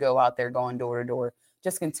 continue to go out there going door to door,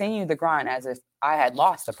 just continue the grind as if I had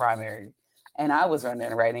lost the primary and I was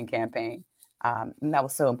running a write-in campaign. And that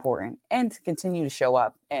was so important. And to continue to show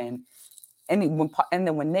up and then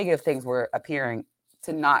when negative things were appearing,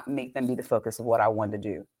 to not make them be the focus of what I wanted to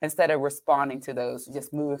do. Instead of responding to those,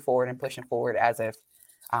 just moving forward and pushing forward as if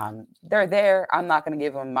they're there. I'm not going to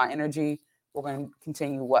give them my energy. We're going to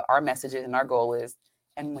continue what our message is and our goal is.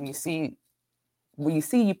 And when you see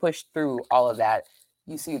you push through all of that,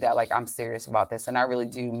 you see that like I'm serious about this and I really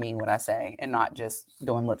do mean what I say and not just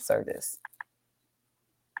doing lip service.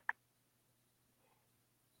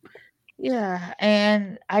 Yeah,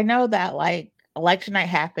 and I know that, like, election night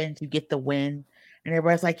happens, you get the win, and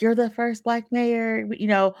everybody's like, "You're the first black mayor,"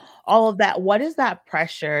 all of that. What does that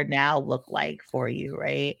pressure now look like for you,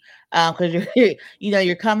 right? Because you're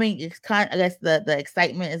you're coming it's I guess the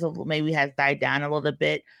excitement is a little maybe has died down a little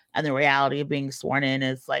bit, and the reality of being sworn in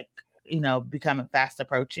is, like, becoming fast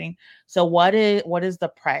approaching. So what is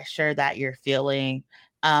the pressure that you're feeling,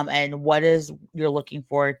 and what is you're looking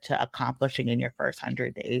forward to accomplishing in your first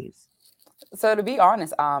 100 days? So to be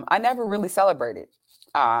honest, I never really celebrated.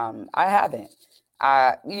 I haven't.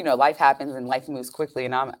 Life happens and life moves quickly,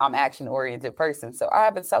 and I'm action oriented person, so I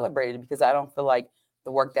haven't celebrated because I don't feel like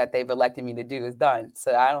the work that they've elected me to do is done.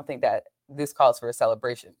 So I don't think that this calls for a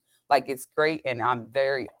celebration. Like it's great, and I'm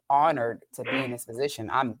very honored to be in this position.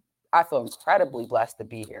 I feel incredibly blessed to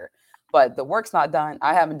be here, but the work's not done.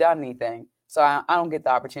 I haven't done anything, so I don't get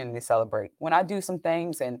the opportunity to celebrate. When I do some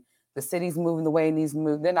things and the city's moving the way it needs to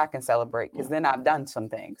move, then I can celebrate because then I've done some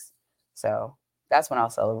things. So that's when I'll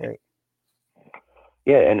celebrate.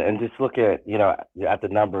 Yeah, and just look at at the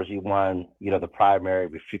numbers. You won the primary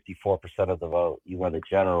with 54% of the vote. You won the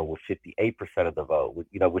general with 58% of the vote.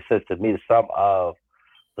 Which says to me some of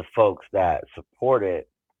the folks that supported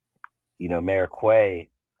Mayor Quay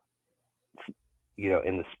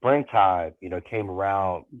in the springtime came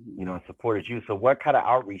around and supported you. So what kind of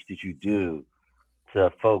outreach did you do to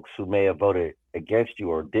folks who may have voted against you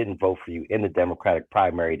or didn't vote for you in the Democratic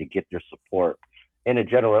primary to get their support in the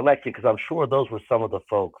general election? Because I'm sure those were some of the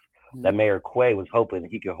folks that Mayor Quay was hoping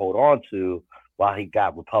he could hold on to while he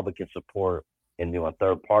got Republican support and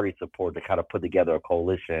third party support to kind of put together a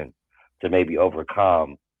coalition to maybe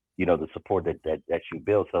overcome the support that you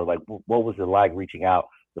built. So like, what was it like reaching out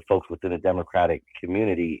to folks within the Democratic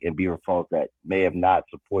community in Beaver Falls that may have not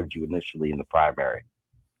supported you initially in the primary?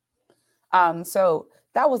 So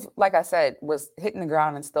that was, like I said, was hitting the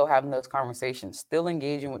ground and still having those conversations, still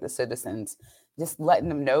engaging with the citizens, just letting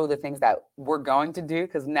them know the things that we're going to do.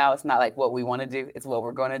 Cause now it's not like what we want to do, it's what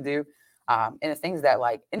we're going to do. And the things that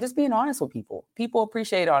and just being honest with people. People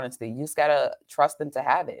appreciate honesty. You just got to trust them to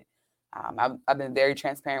have it. I've been very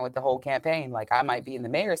transparent with the whole campaign. Like I might be in the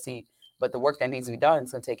mayor's seat, but the work that needs to be done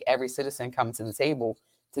is going to take every citizen coming to the table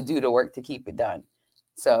to do the work to keep it done.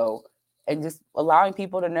 So, and just allowing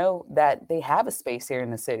people to know that they have a space here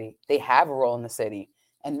in the city, they have a role in the city.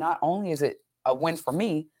 And not only is it a win for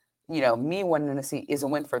me, me winning in the seat is a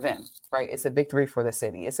win for them, right? It's a victory for the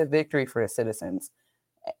city. It's a victory for the citizens.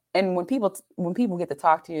 And when people get to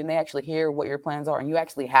talk to you and they actually hear what your plans are and you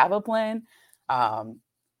actually have a plan,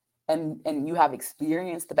 and you have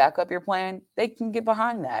experience to back up your plan, they can get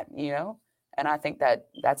behind that, And I think that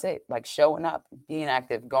that's it. Like showing up, being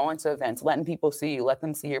active, going to events, letting people see you, let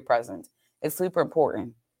them see your presence. It's super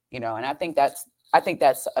important, And I think that's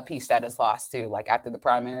a piece that is lost too. Like after the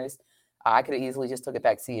primaries, I could have easily just took a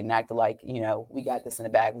back seat and acted like, we got this in the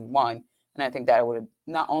bag, we won. And I think that would have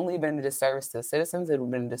not only been a disservice to the citizens, it would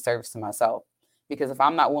have been a disservice to myself. Because if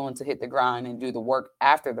I'm not willing to hit the grind and do the work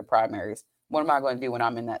after the primaries, what am I going to do when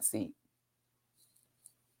I'm in that seat?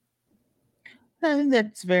 I think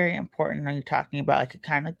that's very important when you're talking about like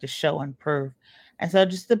kind of like the show and prove. And so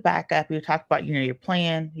just to back up, you talked about, your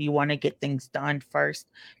plan. You want to get things done first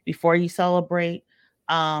before you celebrate.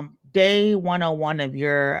 Day 101 of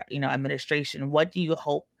your, administration, what do you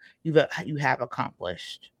hope you have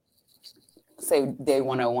accomplished? Say day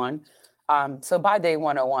 101. So by day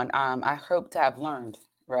 101, I hope to have learned,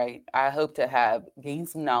 right? I hope to have gained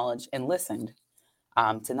some knowledge and listened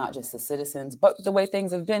to not just the citizens, but the way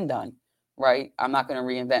things have been done, right? I'm not going to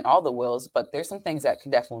reinvent all the wheels, but there's some things that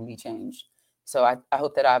can definitely be changed. So I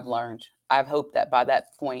hope that I've learned. I've hoped that by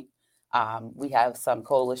that point, we have some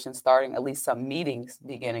coalition starting, at least some meetings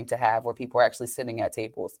beginning to have where people are actually sitting at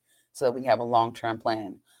tables so that we have a long-term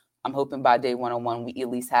plan. I'm hoping by day 101, we at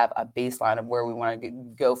least have a baseline of where we want to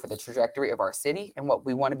go for the trajectory of our city and what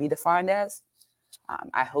we want to be defined as.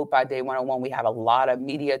 I hope by day 101, we have a lot of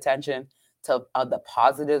media attention to the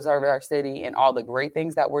positives of our city and all the great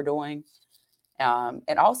things that we're doing.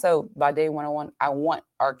 And also by day 101, I want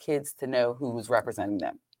our kids to know who's representing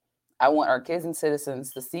them. I want our kids and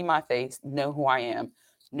citizens to see my face, know who I am,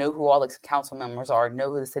 know who all the council members are,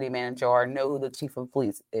 know who the city manager are, know who the chief of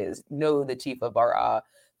police is, know who the chief of our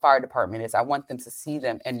fire department is. I want them to see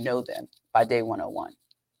them and know them by day 101.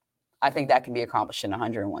 I think that can be accomplished in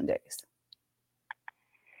 101 days.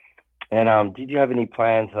 And did you have any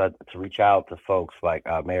plans to reach out to folks like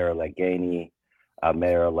Mayor-elect Gainey,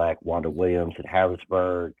 Mayor-elect Wanda Williams in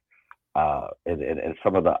Harrisburg, and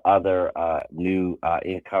some of the other new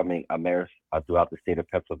incoming mayors throughout the state of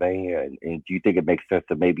Pennsylvania? And do you think it makes sense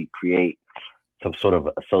to maybe create some sort of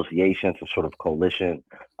association, some sort of coalition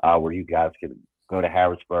where you guys can go to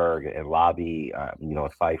Harrisburg and lobby,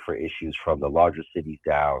 and fight for issues from the larger cities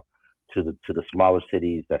down to the smaller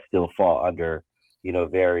cities that still fall under,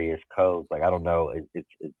 various codes? Like, I don't know,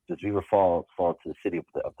 does Beaver Falls fall to the city of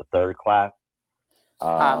the third class?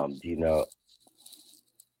 Do you know?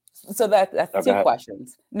 So that's Oh, go two ahead.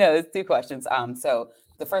 questions. No, it's two questions. So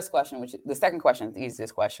the second question is the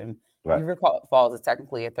easiest question. Right. Beaver Falls is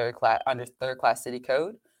technically a third class city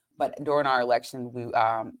code, but during our election,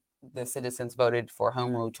 the citizens voted for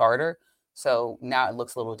home rule charter. So now it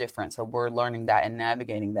looks a little different. So we're learning that and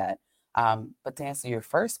navigating that. But to answer your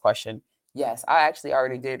first question, yes, I actually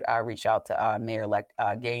already did reach out to Mayor-elect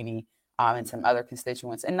Gainey and some other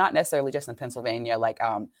constituents, and not necessarily just in Pennsylvania. Like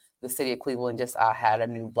the city of Cleveland just had a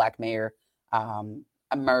new Black mayor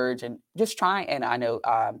emerge, and just trying. And I know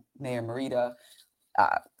Mayor Marita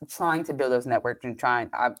trying to build those networks and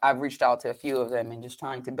I've reached out to a few of them and just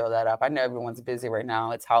trying to build that up. I know everyone's busy right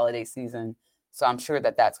now. It's holiday season. So I'm sure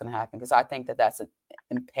that that's going to happen, because I think that that's an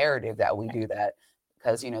imperative that we do that,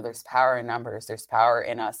 because, there's power in numbers. There's power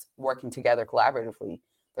in us working together collaboratively.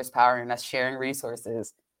 There's power in us sharing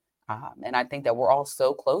resources. And I think that we're all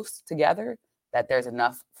so close together that there's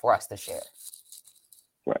enough for us to share.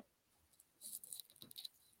 Right.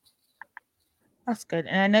 That's good.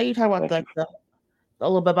 And I know you talk about Thank you. a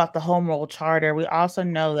little bit about the home rule charter. We also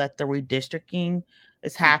know that the redistricting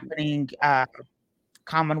is happening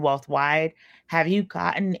Commonwealth wide. Have you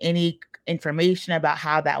gotten any information about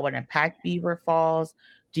how that would impact Beaver Falls?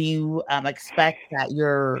 Do you expect that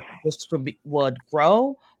your district would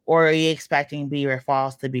grow, or are you expecting Beaver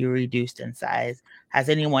Falls to be reduced in size? Has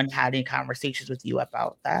anyone had any conversations with you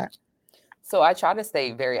about that? So I try to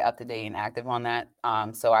stay very up to date and active on that.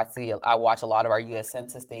 So I watch a lot of our U.S.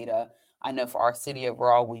 Census data. I know for our city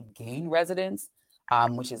overall, we've gained residents,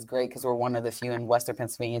 which is great because we're one of the few in Western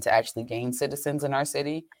Pennsylvania to actually gain citizens in our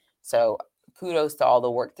city. So kudos to all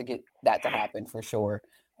the work to get that to happen, for sure.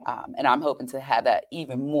 And I'm hoping to have that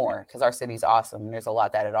even more, because our city's awesome and there's a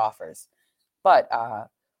lot that it offers. But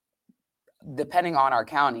depending on our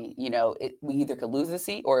county, we either could lose a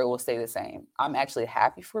seat or it will stay the same. I'm actually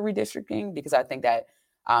happy for redistricting, because I think that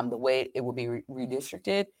the way it will be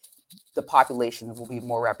redistricted, the population will be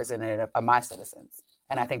more representative of my citizens.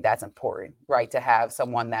 And I think that's important, right? To have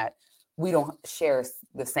someone that we don't share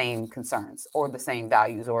the same concerns or the same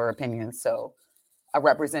values or opinions. So a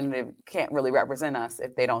representative can't really represent us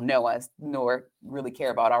if they don't know us nor really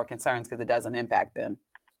care about our concerns, because it doesn't impact them.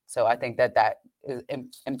 So I think that is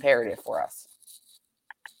imperative for us.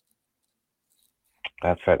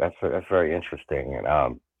 That's right. That's very interesting.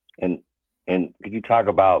 And could you talk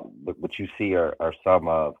about what you see are some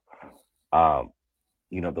of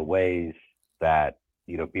the ways that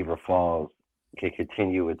Beaver Falls can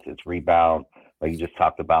continue its rebound? Like you just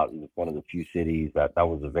talked about, it's one of the few cities that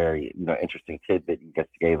was a very interesting tidbit you just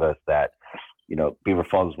gave us, that Beaver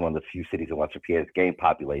Falls is one of the few cities in Western PA's gained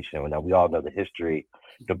population. And now we all know the history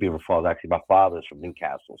of Beaver Falls. Actually, my father's from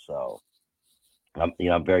Newcastle, so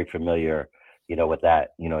I'm very familiar, with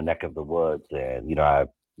that, neck of the woods, and I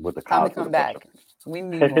with the Time to college. come back. We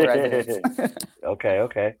need more residents.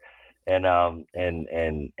 Okay. And I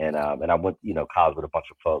went, college with a bunch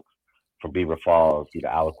of folks from Beaver Falls,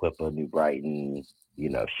 Aliquippa, New Brighton,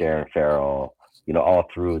 Sharon Farrell, all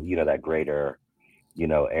through, that greater,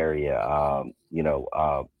 area.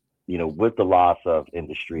 With the loss of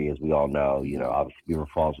industry, as we all know, obviously Beaver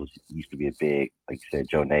Falls used to be a big, like you said,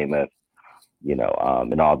 Joe Namath,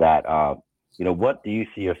 and all that. What do you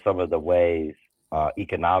see are some of the ways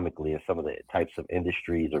economically, and some of the types of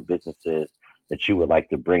industries or businesses that you would like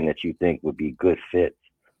to bring, that you think would be good fits,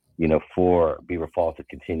 for Beaver Falls to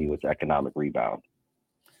continue its economic rebound?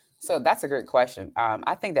 So that's a great question.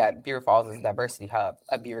 I think that Beaver Falls is a diversity hub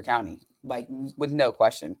of Beaver County, like with no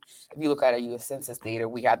question. If you look at our U.S. Census data,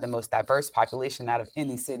 we have the most diverse population out of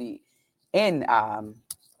any city in our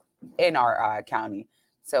county.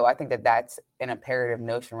 So I think that that's an imperative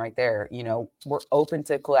notion right there. We're open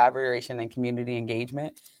to collaboration and community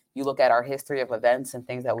engagement. You look at our history of events and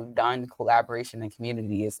things that we've done, collaboration and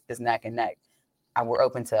community is neck and neck. And we're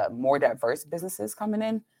open to more diverse businesses coming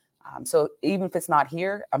in. So even if it's not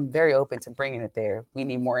here, I'm very open to bringing it there. We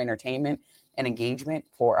need more entertainment and engagement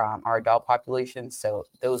for our adult population. So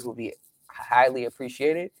those will be highly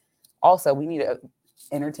appreciated. Also, we need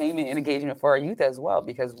entertainment and engagement for our youth as well,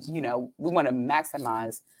 because, we want to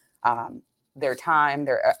maximize their time,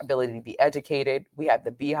 their ability to be educated. We have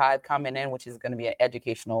the Beehive coming in, which is going to be an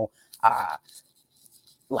educational,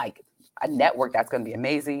 a network that's going to be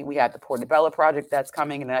amazing. We have the Portobello project that's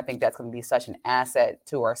coming, and I think that's going to be such an asset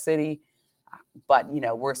to our city. But,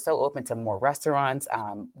 we're so open to more restaurants,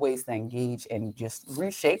 ways to engage and just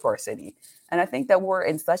reshape our city. And I think that we're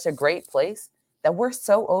in such a great place that we're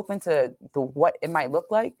so open to what it might look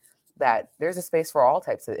like, that there's a space for all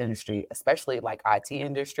types of industry, especially like IT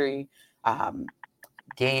industry,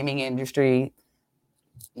 gaming industry,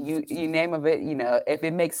 you name of it. If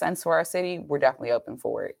it makes sense for our city, we're definitely open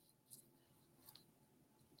for it.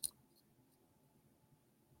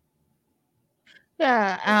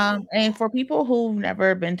 Yeah, and for people who've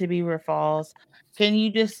never been to Beaver Falls, can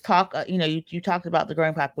you just talk? You talked about the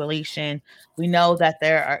growing population. We know that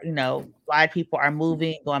there are, a lot of people are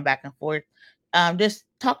moving, going back and forth. Just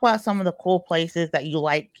talk about some of the cool places that you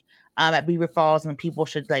like at Beaver Falls, and people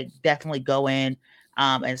should like definitely go in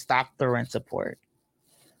and stop through and support.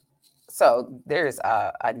 So there's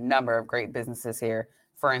a number of great businesses here.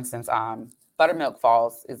 For instance, Buttermilk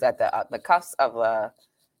Falls is at the cusp of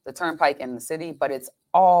the turnpike in the city, but it's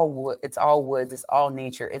all wood, it's all woods, it's all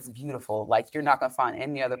nature, it's beautiful. Like, you're not gonna find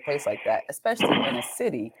any other place like that, especially in a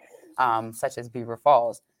city such as Beaver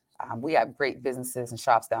Falls. We have great businesses and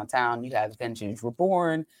shops downtown. You have Vintage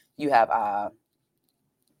Reborn, you have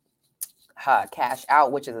Cash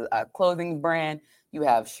Out, which is a clothing brand. You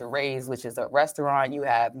have Sheree's, which is a restaurant. You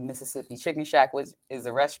have Mississippi Chicken Shack, which is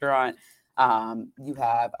a restaurant. You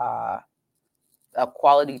have a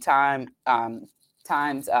Quality Time.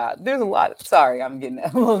 Times there's a lot. Sorry, I'm getting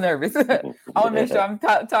a little nervous. I want to make sure I'm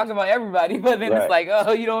talking about everybody, but then It's like,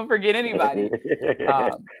 oh, you don't forget anybody.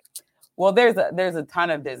 Well, there's a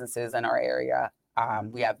ton of businesses in our area.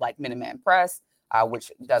 We have like Minuteman Press,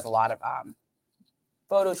 which does a lot of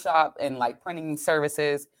Photoshop and like printing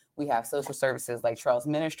services. We have social services like Trails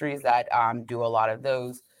Ministries that do a lot of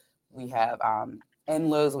those. We have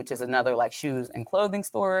Enlo's, which is another like shoes and clothing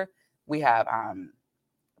store. We have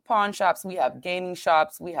pawn shops. We have gaming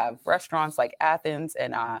shops. We have restaurants like Athens,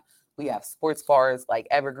 and we have sports bars like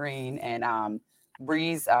Evergreen and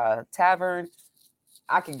Breeze Tavern.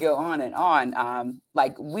 I could go on and on.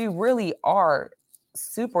 Like, we really are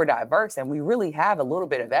super diverse, and we really have a little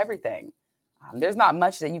bit of everything. There's not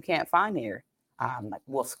much that you can't find here. Like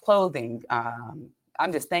Wolf's Clothing.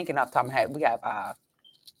 I'm just thinking off the top of my head. We have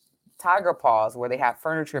Tiger Paws, where they have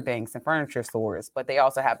furniture banks and furniture stores, but they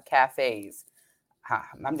also have cafes.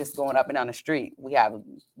 I'm just going up and down the street. We have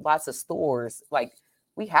lots of stores. Like,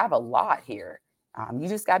 we have a lot here. You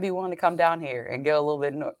just gotta be willing to come down here and go a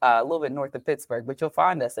little bit north of Pittsburgh, but you'll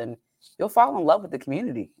find us and you'll fall in love with the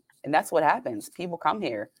community. And that's what happens. People come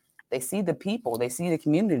here. They see the people, they see the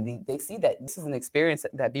community, they see that this is an experience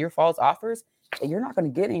that Beaver Falls offers that you're not going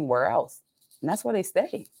to get anywhere else. And that's why they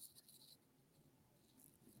stay.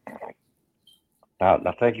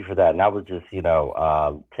 Now, thank you for that. And I was just,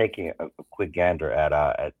 taking a quick gander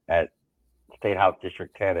at State House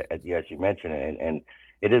District 10, as you mentioned, and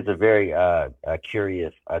it is a very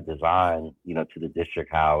curious design, to the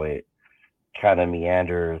district, how it kind of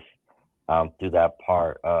meanders through that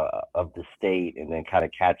part of the state, and then kind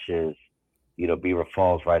of catches, Beaver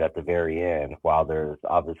Falls right at the very end. While there's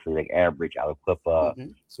obviously like Ambridge,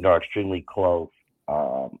 Aliquippa, are extremely close.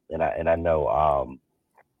 And I know,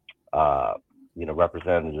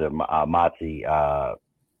 Representative Motzi,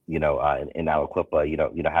 in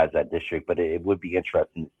Aliquippa, has that district. But it would be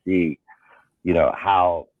interesting to see,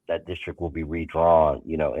 how that district will be redrawn,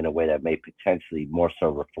 in a way that may potentially more so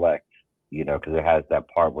reflect, because it has that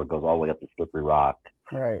part where it goes all the way up to Slippery Rock,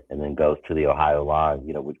 right, and then goes to the Ohio line,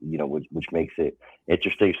 which makes it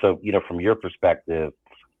interesting. So, from your perspective,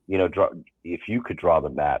 if you could draw the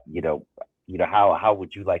map, how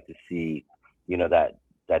would you like to see,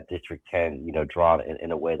 that District 10, drawn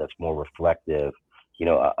in a way that's more reflective,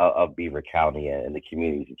 of Beaver County and the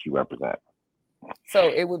communities that you represent? So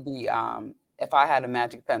it would be, if I had a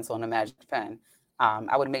magic pencil and a magic pen,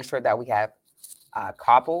 I would make sure that we have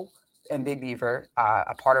Coppell and Big Beaver,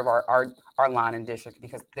 a part of our line and district,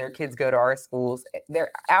 because their kids go to our schools.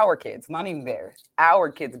 They're our kids, not even theirs.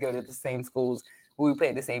 Our kids go to the same schools. We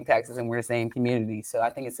pay the same taxes, and we're the same community. So I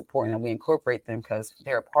think it's important that we incorporate them because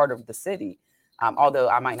they're a part of the city. Although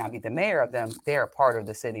I might not be the mayor of them, they're a part of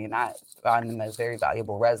the city, and I find them as very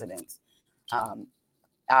valuable residents.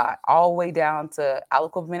 All the way down to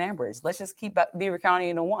Aliquippa and Ambridge. Let's just keep Beaver County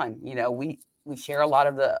into one. We share a lot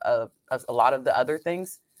of the other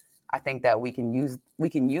things. I think that we can use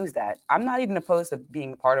that. I'm not even opposed to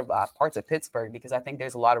being part of parts of Pittsburgh, because I think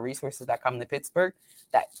there's a lot of resources that come to Pittsburgh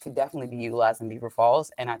that could definitely be utilized in Beaver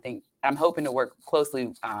Falls. And I'm hoping to work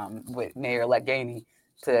closely with Mayor-elect Gainey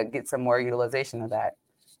to get some more utilization of that.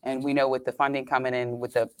 And we know with the funding coming in,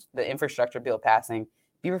 with the infrastructure bill passing,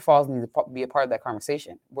 Beaver Falls needs to be a part of that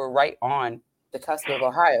conversation. We're right on the cusp of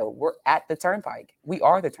Ohio. We're at the turnpike. We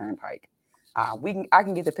are the turnpike. I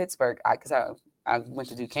can get to Pittsburgh because I went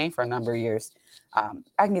to Duquesne for a number of years. I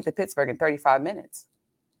can get to Pittsburgh in 35 minutes.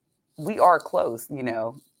 We are close,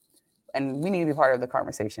 and we need to be part of the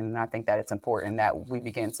conversation. And I think that it's important that we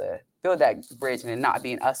begin to build that bridge and it not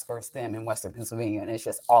being us versus them in Western Pennsylvania. And it's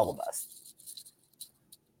just all of us.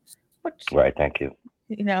 Right. Thank you.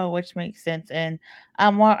 Which makes sense. And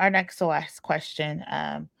our next to last question,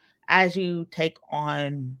 as you take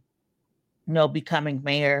on, becoming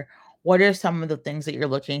mayor, what are some of the things that you're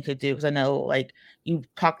looking to do? Because I know, like, you've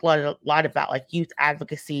talked a lot about like youth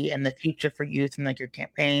advocacy and the future for youth and like your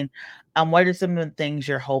campaign. What are some of the things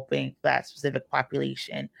you're hoping that specific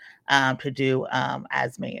population to do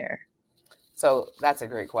as mayor? So that's a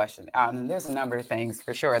great question. There's a number of things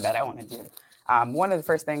for sure that I want to do. One of the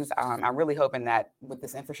first things I'm really hoping that with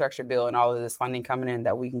this infrastructure bill and all of this funding coming in,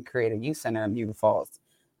 that we can create a youth center in Beaver Falls.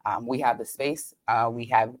 We have the space, we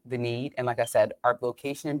have the need, and like I said, our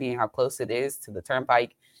location being how close it is to the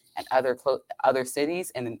turnpike and other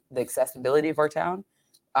cities, and the accessibility of our town,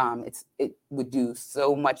 it would do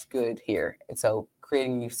so much good here. And so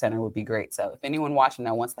creating a youth center would be great. So if anyone watching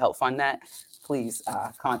that wants to help fund that, please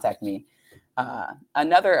contact me.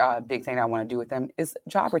 Another big thing I want to do with them is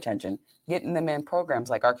job retention, getting them in programs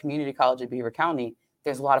like our community college at Beaver County.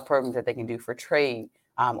 There's a lot of programs that they can do for trade,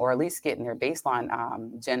 or at least getting their baseline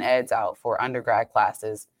gen eds out for undergrad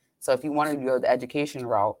classes. So if you want to go the education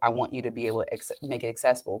route, I want you to be able to make it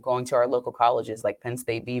accessible. Going to our local colleges like Penn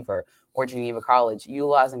State Beaver or Geneva College,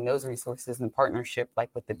 utilizing those resources in partnership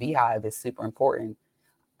like with the Beehive is super important.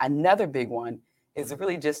 Another big one is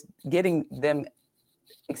really just getting them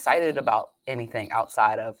excited about anything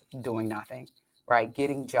outside of doing nothing, right?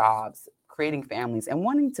 Getting jobs, creating families, and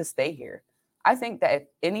wanting to stay here. I think that if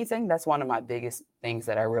anything, that's one of my biggest things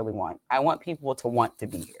that I really want. I want people to want to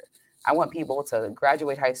be here. I want people to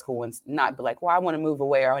graduate high school and not be like, well, I want to move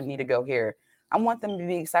away or I need to go here. I want them to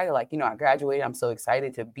be excited. Like, I graduated. I'm so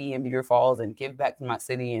excited to be in Beaver Falls and give back to my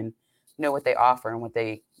city and know what they offer and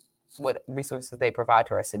what resources they provide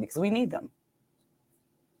to our city, because we need them.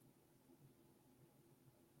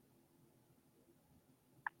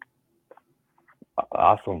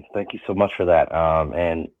 Awesome. Thank you so much for that.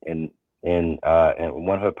 And in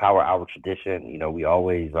One Hood Power Hour tradition, we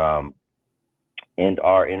always end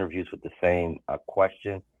our interviews with the same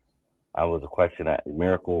question. Was a question that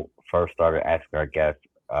Miracle first started asking our guests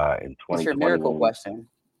in 2020. What's your miracle question?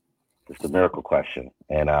 It's the miracle question,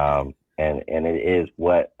 and it is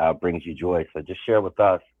what brings you joy. So just share with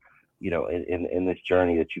us, in this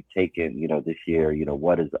journey that you've taken, this year,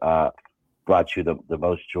 what has brought you the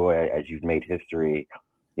most joy as you've made history,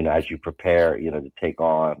 as you prepare, to take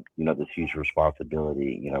on, this huge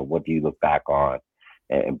responsibility. What do you look back on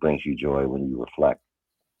and brings you joy when you reflect?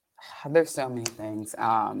 There's so many things.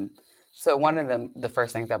 So one of the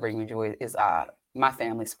first things that bring me joy is my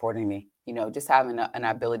family supporting me. Just having an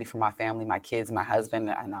ability for my family, my kids, my husband,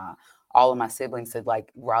 and all of my siblings to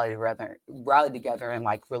like rally together and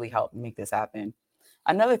like really help make this happen.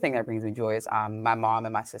 Another thing that brings me joy is my mom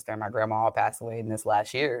and my sister and my grandma all passed away in this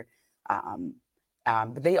last year.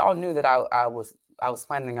 But they all knew that I was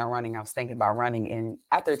planning on running. I was thinking about running. And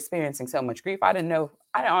after experiencing so much grief, I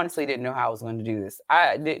honestly didn't know how I was going to do this.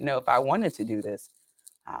 I didn't know if I wanted to do this.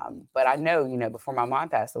 But I know, before my mom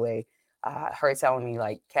passed away, her telling me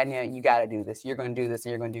like, Kenya, you got to do this. You're going to do this and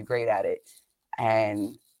you're going to do great at it.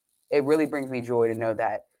 And it really brings me joy to know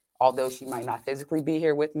that although she might not physically be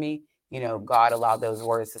here with me, God allowed those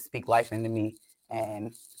words to speak life into me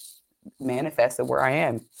and manifested where I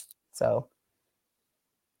am. So,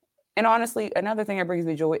 and honestly, another thing that brings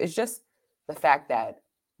me joy is just the fact that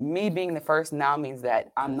me being the first now means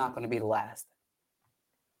that I'm not going to be the last.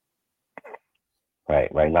 Right.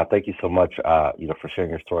 Now, thank you so much, for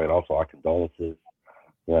sharing your story, and also our condolences,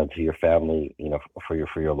 to your family, for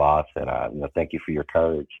your loss, and thank you for your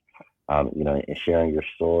courage, in sharing your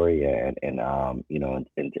story and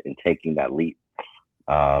taking that leap,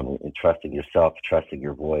 and trusting yourself, trusting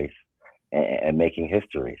your voice, and making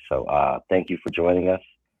history. So, thank you for joining us.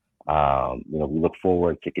 We look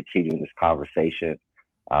forward to continuing this conversation,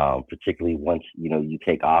 particularly once you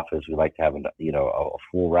take office. We like to have a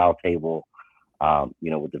full roundtable,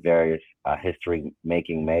 with the various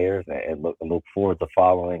history-making mayors, and look forward to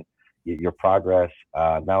following your progress,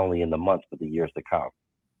 not only in the months but the years to come.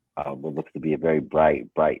 What looks to be a very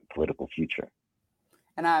bright political future.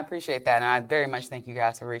 And I appreciate that, and I very much thank you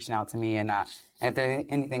guys for reaching out to me. And if there's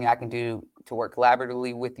anything I can do to work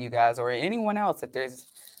collaboratively with you guys or anyone else,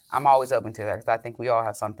 I'm always open to that, because I think we all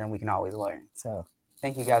have something we can always learn. So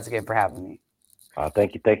thank you guys again for having me.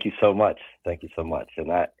 Thank you so much. Thank you so much. And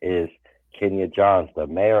that is Kenya Johns, the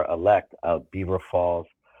mayor-elect of Beaver Falls,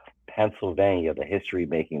 Pennsylvania, the history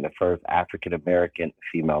making, the first African American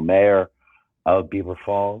female mayor of Beaver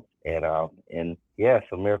Falls. And yeah,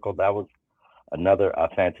 so Miracle, that was another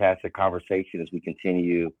fantastic conversation as we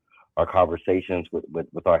continue our conversations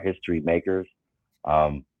with our history makers.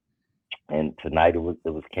 Um, and tonight it was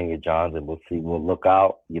Kenya Johns, and we'll look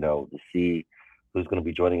out, to see who's going to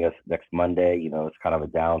be joining us next Monday. It's kind of a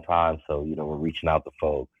downtime, so we're reaching out to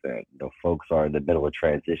folks, and folks are in the middle of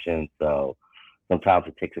transition, so sometimes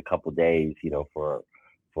it takes a couple days, for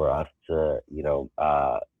us to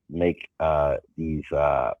make these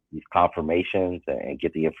confirmations and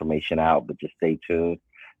get the information out. But just stay tuned.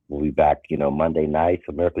 We'll be back, Monday night.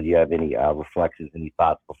 So, Miracle, do you have any reflections, any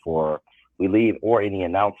thoughts before we leave, or any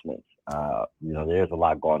announcements? There's a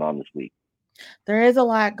lot going on this week. There is a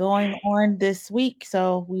lot going on this week,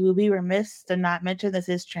 so we will be remiss to not mention this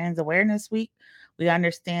is Trans Awareness Week. We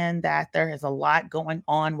understand that there is a lot going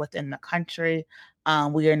on within the country.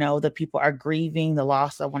 We know that people are grieving the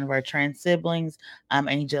loss of one of our trans siblings,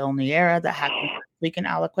 Angel Niera, that happened this week in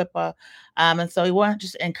Aliquippa. And so we want to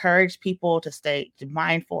just encourage people to stay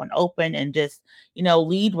mindful and open and just,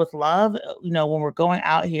 lead with love. When we're going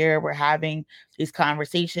out here, we're having these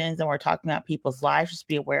conversations and we're talking about people's lives. Just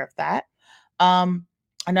be aware of that. Um,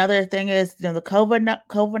 Another thing is, the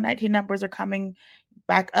COVID-19 numbers are coming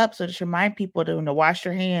back up. So just remind people to, wash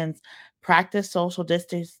your hands, practice social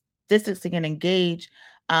distancing and engage,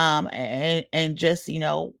 and just,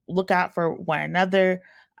 look out for one another.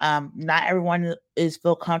 Not everyone is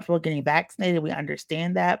feel comfortable getting vaccinated. We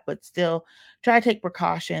understand that, but still try to take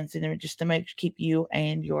precautions and just to keep you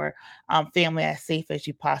and your family as safe as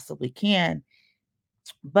you possibly can.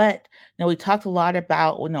 But we talked a lot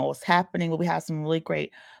about what's happening, but we have some really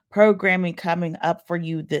great programming coming up for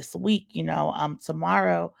you this week.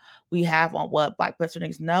 Tomorrow we have on What Black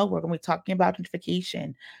Listeners Know. We're going to be talking about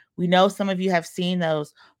gentrification. We know some of you have seen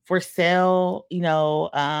those for sale,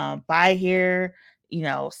 buy here,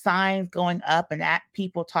 signs going up and at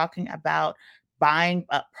people talking about buying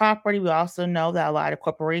property. We also know that a lot of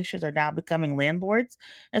corporations are now becoming landlords.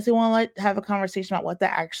 And so we want to have a conversation about what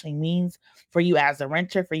that actually means for you as a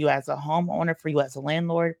renter, for you as a homeowner, for you as a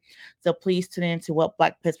landlord. So please tune in to What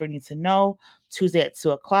Black Pittsburgh Needs to Know, Tuesday at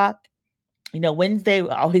 2:00. Wednesday,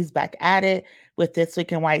 we're always back at it with This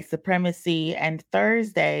Week in White Supremacy. And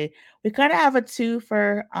Thursday, we kind of have a 2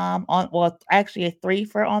 for, actually a 3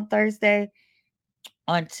 for on Thursday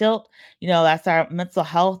on Tilt. That's our mental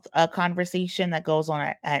health conversation that goes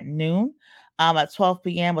on at noon. At 12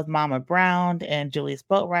 p.m. with Mama Brown and Julius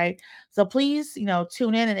Boatwright. So please,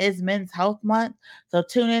 tune in. It is Men's Health Month. So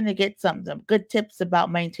tune in to get some good tips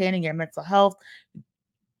about maintaining your mental health.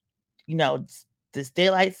 This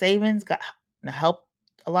daylight savings got helped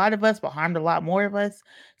a lot of us, but harmed a lot more of us.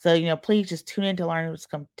 So, please just tune in to learn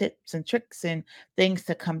some tips and tricks and things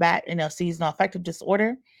to combat, seasonal affective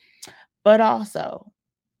disorder. But also,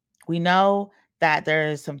 we know that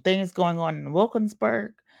there's some things going on in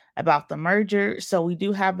Wilkinsburg about the merger. So we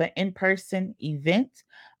do have an in-person event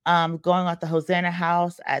going on at the Hosanna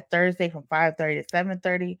House at Thursday from 5:30 to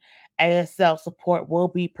 7:30. ASL support will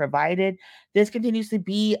be provided. This continues to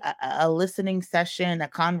be a listening session, a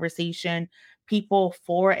conversation. People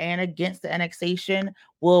for and against the annexation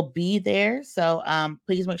will be there. So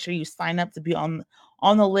please make sure you sign up to be on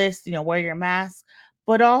the list. Wear your mask.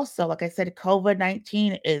 But also, like I said,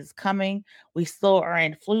 COVID-19 is coming. We still are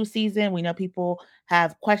in flu season. We know people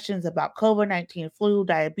have questions about COVID-19, flu,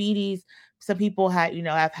 diabetes. Some people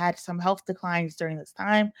have had some health declines during this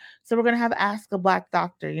time. So we're going to have Ask a Black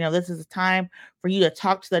Doctor. This is a time for you to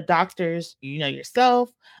talk to the doctors, yourself,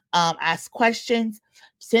 ask questions.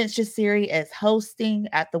 Since Jasiri is hosting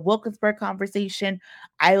at the Wilkinsburg conversation,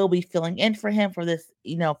 I will be filling in for him for this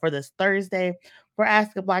Thursday for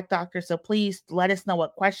Ask a Black Doctor. So please let us know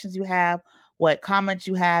what questions you have, what comments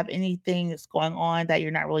you have, anything that's going on that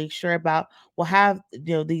you're not really sure about. We'll have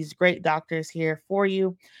these great doctors here for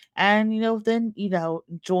you. And then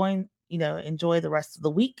enjoy the rest of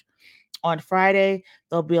the week. On Friday,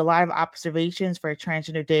 there'll be a lot of observations for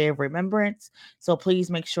Transgender Day of Remembrance. So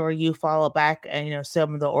please make sure you follow back and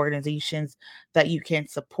some of the organizations that you can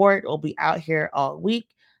support will be out here all week.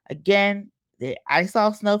 Again, I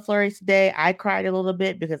saw snow flurries today. I cried a little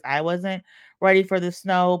bit because I wasn't ready for the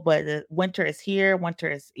snow, but the winter is here.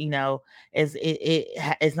 Winter is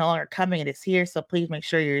is no longer coming. It is here. So please make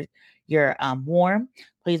sure you're warm.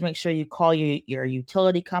 Please make sure you call your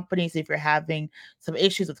utility companies if you're having some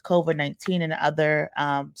issues with COVID-19 and other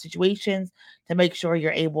situations to make sure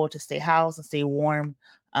you're able to stay housed and stay warm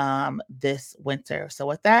this winter. So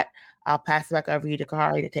with that, I'll pass it back over to you to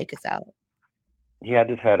Kahari to take us out. Yeah, I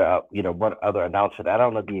just had one other announcement. I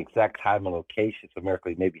don't know the exact time and location, so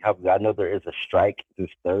Miracle maybe help me. I know there is a strike this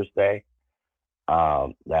Thursday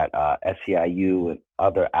that SEIU and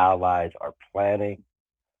other allies are planning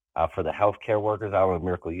for the healthcare workers. I don't know,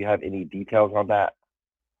 Miracle, you have any details on that?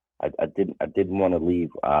 I didn't want to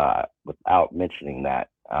leave without mentioning that.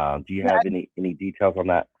 Do you have any details on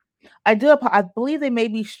that? I do. I believe they may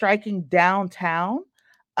be striking downtown,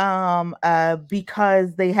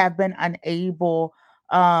 because they have been unable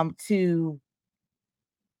to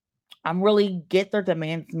really get their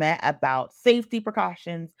demands met about safety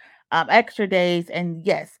precautions, extra days, and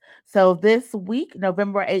yes. So this week,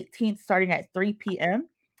 November 18th, starting at 3 p.m.,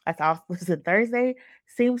 that's also Thursday,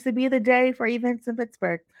 seems to be the day for events in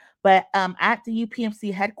Pittsburgh. But at the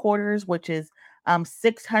UPMC headquarters, which is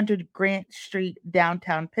 600 Grant Street,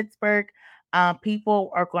 downtown Pittsburgh,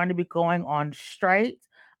 people are going to be going on strike.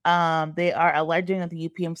 They are alleging that the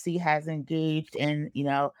UPMC has engaged in,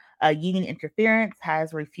 union interference,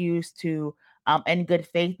 has refused to, in good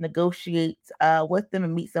faith, negotiate with them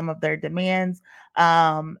and meet some of their demands.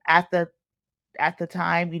 At the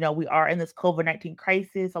time, we are in this COVID-19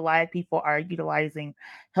 crisis. A lot of people are utilizing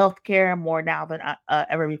healthcare more now than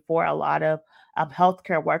ever before. A lot of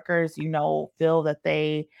healthcare workers, feel that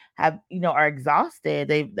they are exhausted.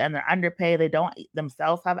 And they're underpaid. They don't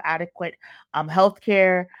themselves have adequate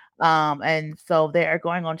healthcare. And so they are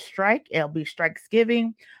going on strike. It'll be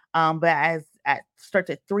Strikesgiving. But starts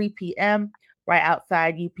at 3 p.m. right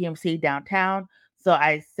outside UPMC downtown. So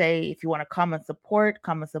I say, if you want to come and support.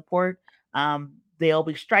 They'll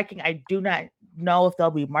be striking. I do not know if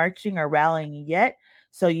they'll be marching or rallying yet.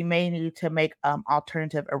 So you may need to make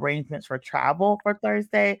alternative arrangements for travel for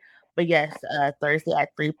Thursday. But yes, Thursday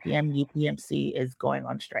at 3 p.m. UPMC is going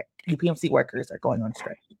on strike. UPMC workers are going on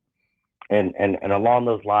strike. And along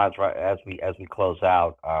those lines, right as we close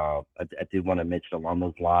out, I did want to mention along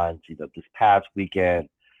those lines. This past weekend,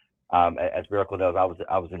 as Miracle knows,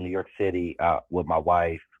 I was in New York City with my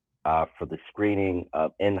wife for the screening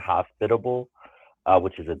of Inhospitable,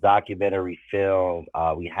 which is a documentary film.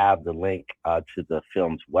 We have the link to the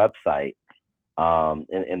film's website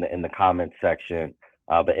in the comments section.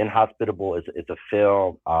 But Inhospitable is a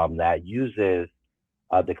film that uses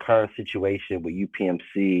the current situation with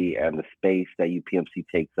UPMC and the space that UPMC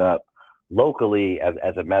takes up locally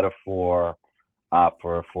as a metaphor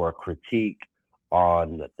for a critique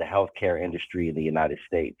on the healthcare industry in the United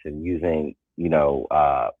States, and using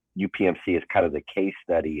UPMC as kind of the case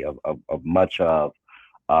study of much of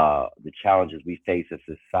the challenges we face as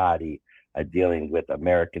society dealing with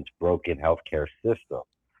Americans' broken healthcare system.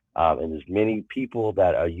 And there's many people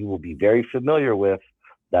that you will be very familiar with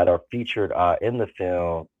that are featured in the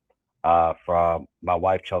film, from my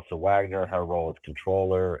wife, Chelsea Wagner, her role as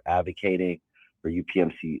controller, advocating for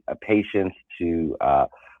UPMC patients, to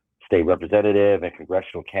State Representative and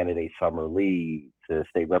Congressional candidate Summer Lee, to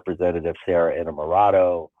State Representative Sarah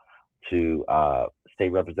Innamorato, to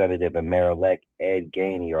State Representative and Mayor-elect Ed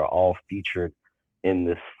Gainey, are all featured in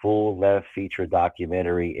this full-length feature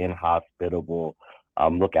documentary, Inhospitable.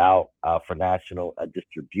 Look out for national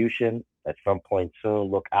distribution at some point soon.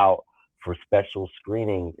 Look out for special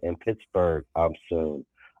screenings in Pittsburgh soon.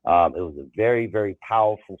 It was a very, very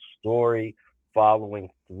powerful story following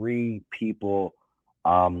three people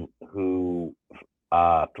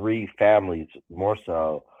three families more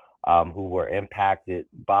so, who were impacted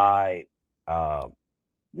by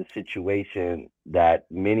the situation that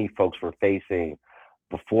many folks were facing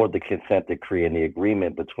before the consent decree and the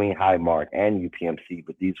agreement between Highmark and UPMC.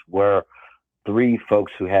 But these were three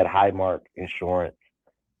folks who had Highmark insurance,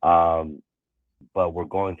 but were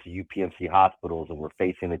going to UPMC hospitals and were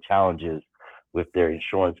facing the challenges with their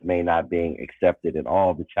insurance may not being accepted, and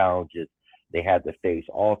all the challenges they had to face.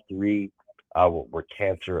 All three were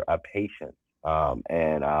cancer patients,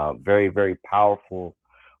 and very, very powerful,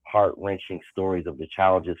 heart-wrenching stories of the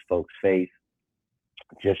challenges folks face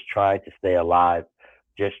just trying to stay alive,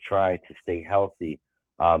 just trying to stay healthy.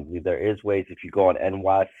 There is ways. If you go on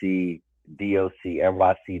NYC DOC,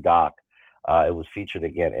 NYC Doc, it was featured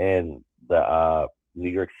again in the New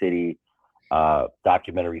York City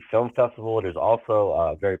Documentary Film Festival. There's also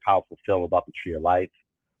a very powerful film about the Tree of Life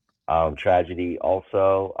tragedy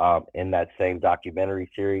also in that same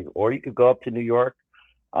documentary series. Or you could go up to New York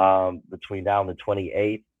between now and the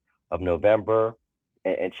 28th of November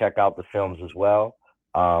and check out the films as well.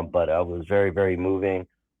 But it was very, very moving.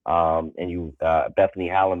 And Bethany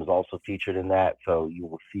Hallam is also featured in that. So you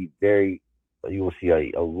will see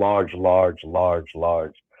a large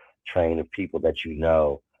train of people that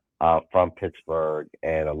from Pittsburgh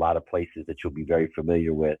and a lot of places that you'll be very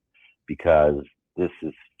familiar with. because this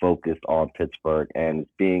is focused on Pittsburgh and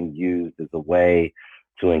it's being used as a way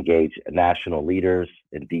to engage national leaders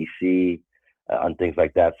in DC and things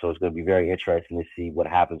like that. So it's going to be very interesting to see what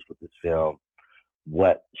happens with this film,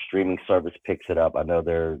 what streaming service picks it up. I know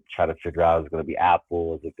they're trying to figure out, is it going to be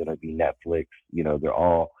Apple? Is it going to be Netflix? They're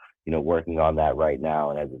all, working on that right now.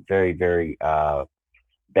 And as a very, very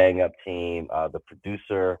bang up team, the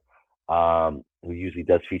producer, who usually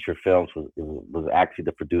does feature films, was actually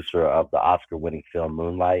the producer of the Oscar winning film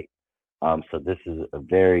Moonlight. So this is a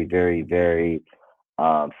very, very, very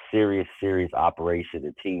serious operation.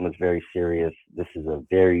 The team was very serious. This is a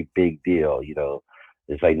very big deal.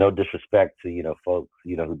 It's like, no disrespect to, folks,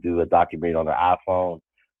 who do a documentary on their iPhone.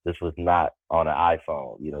 This was not on an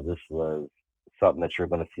iPhone. This was something that you're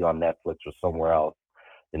going to see on Netflix or somewhere else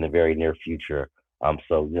in the very near future.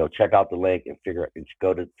 So, check out the link and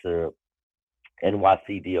go to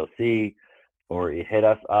NYCDOC or hit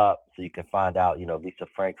us up so you can find out, Lisa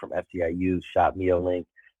Frank from FTIU shot me a link.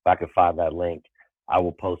 If I can find that link, I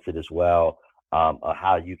will post it as well.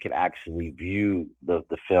 How you can actually view the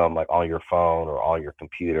film, like on your phone or on your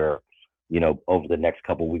computer, over the next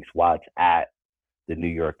couple of weeks while it's at the New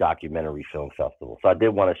York Documentary Film Festival. So I did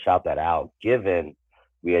want to shout that out, given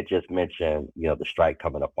we had just mentioned, the strike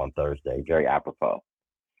coming up on Thursday, very apropos.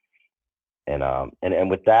 And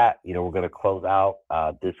with that, we're going to close out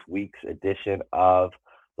this week's edition of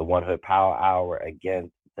the One Hood Power Hour.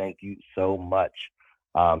 Again, thank you so much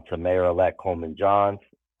to Mayor-elect Coleman Johns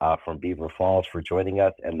from Beaver Falls for joining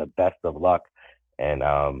us, and the best of luck. And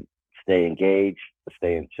stay engaged,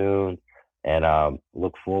 stay in tune, and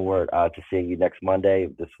look forward to seeing you next Monday.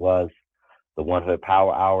 This was the One Hood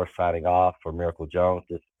Power Hour, signing off for Miracle Jones.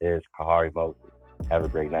 This is Kahari Moses. Have a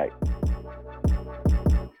great night.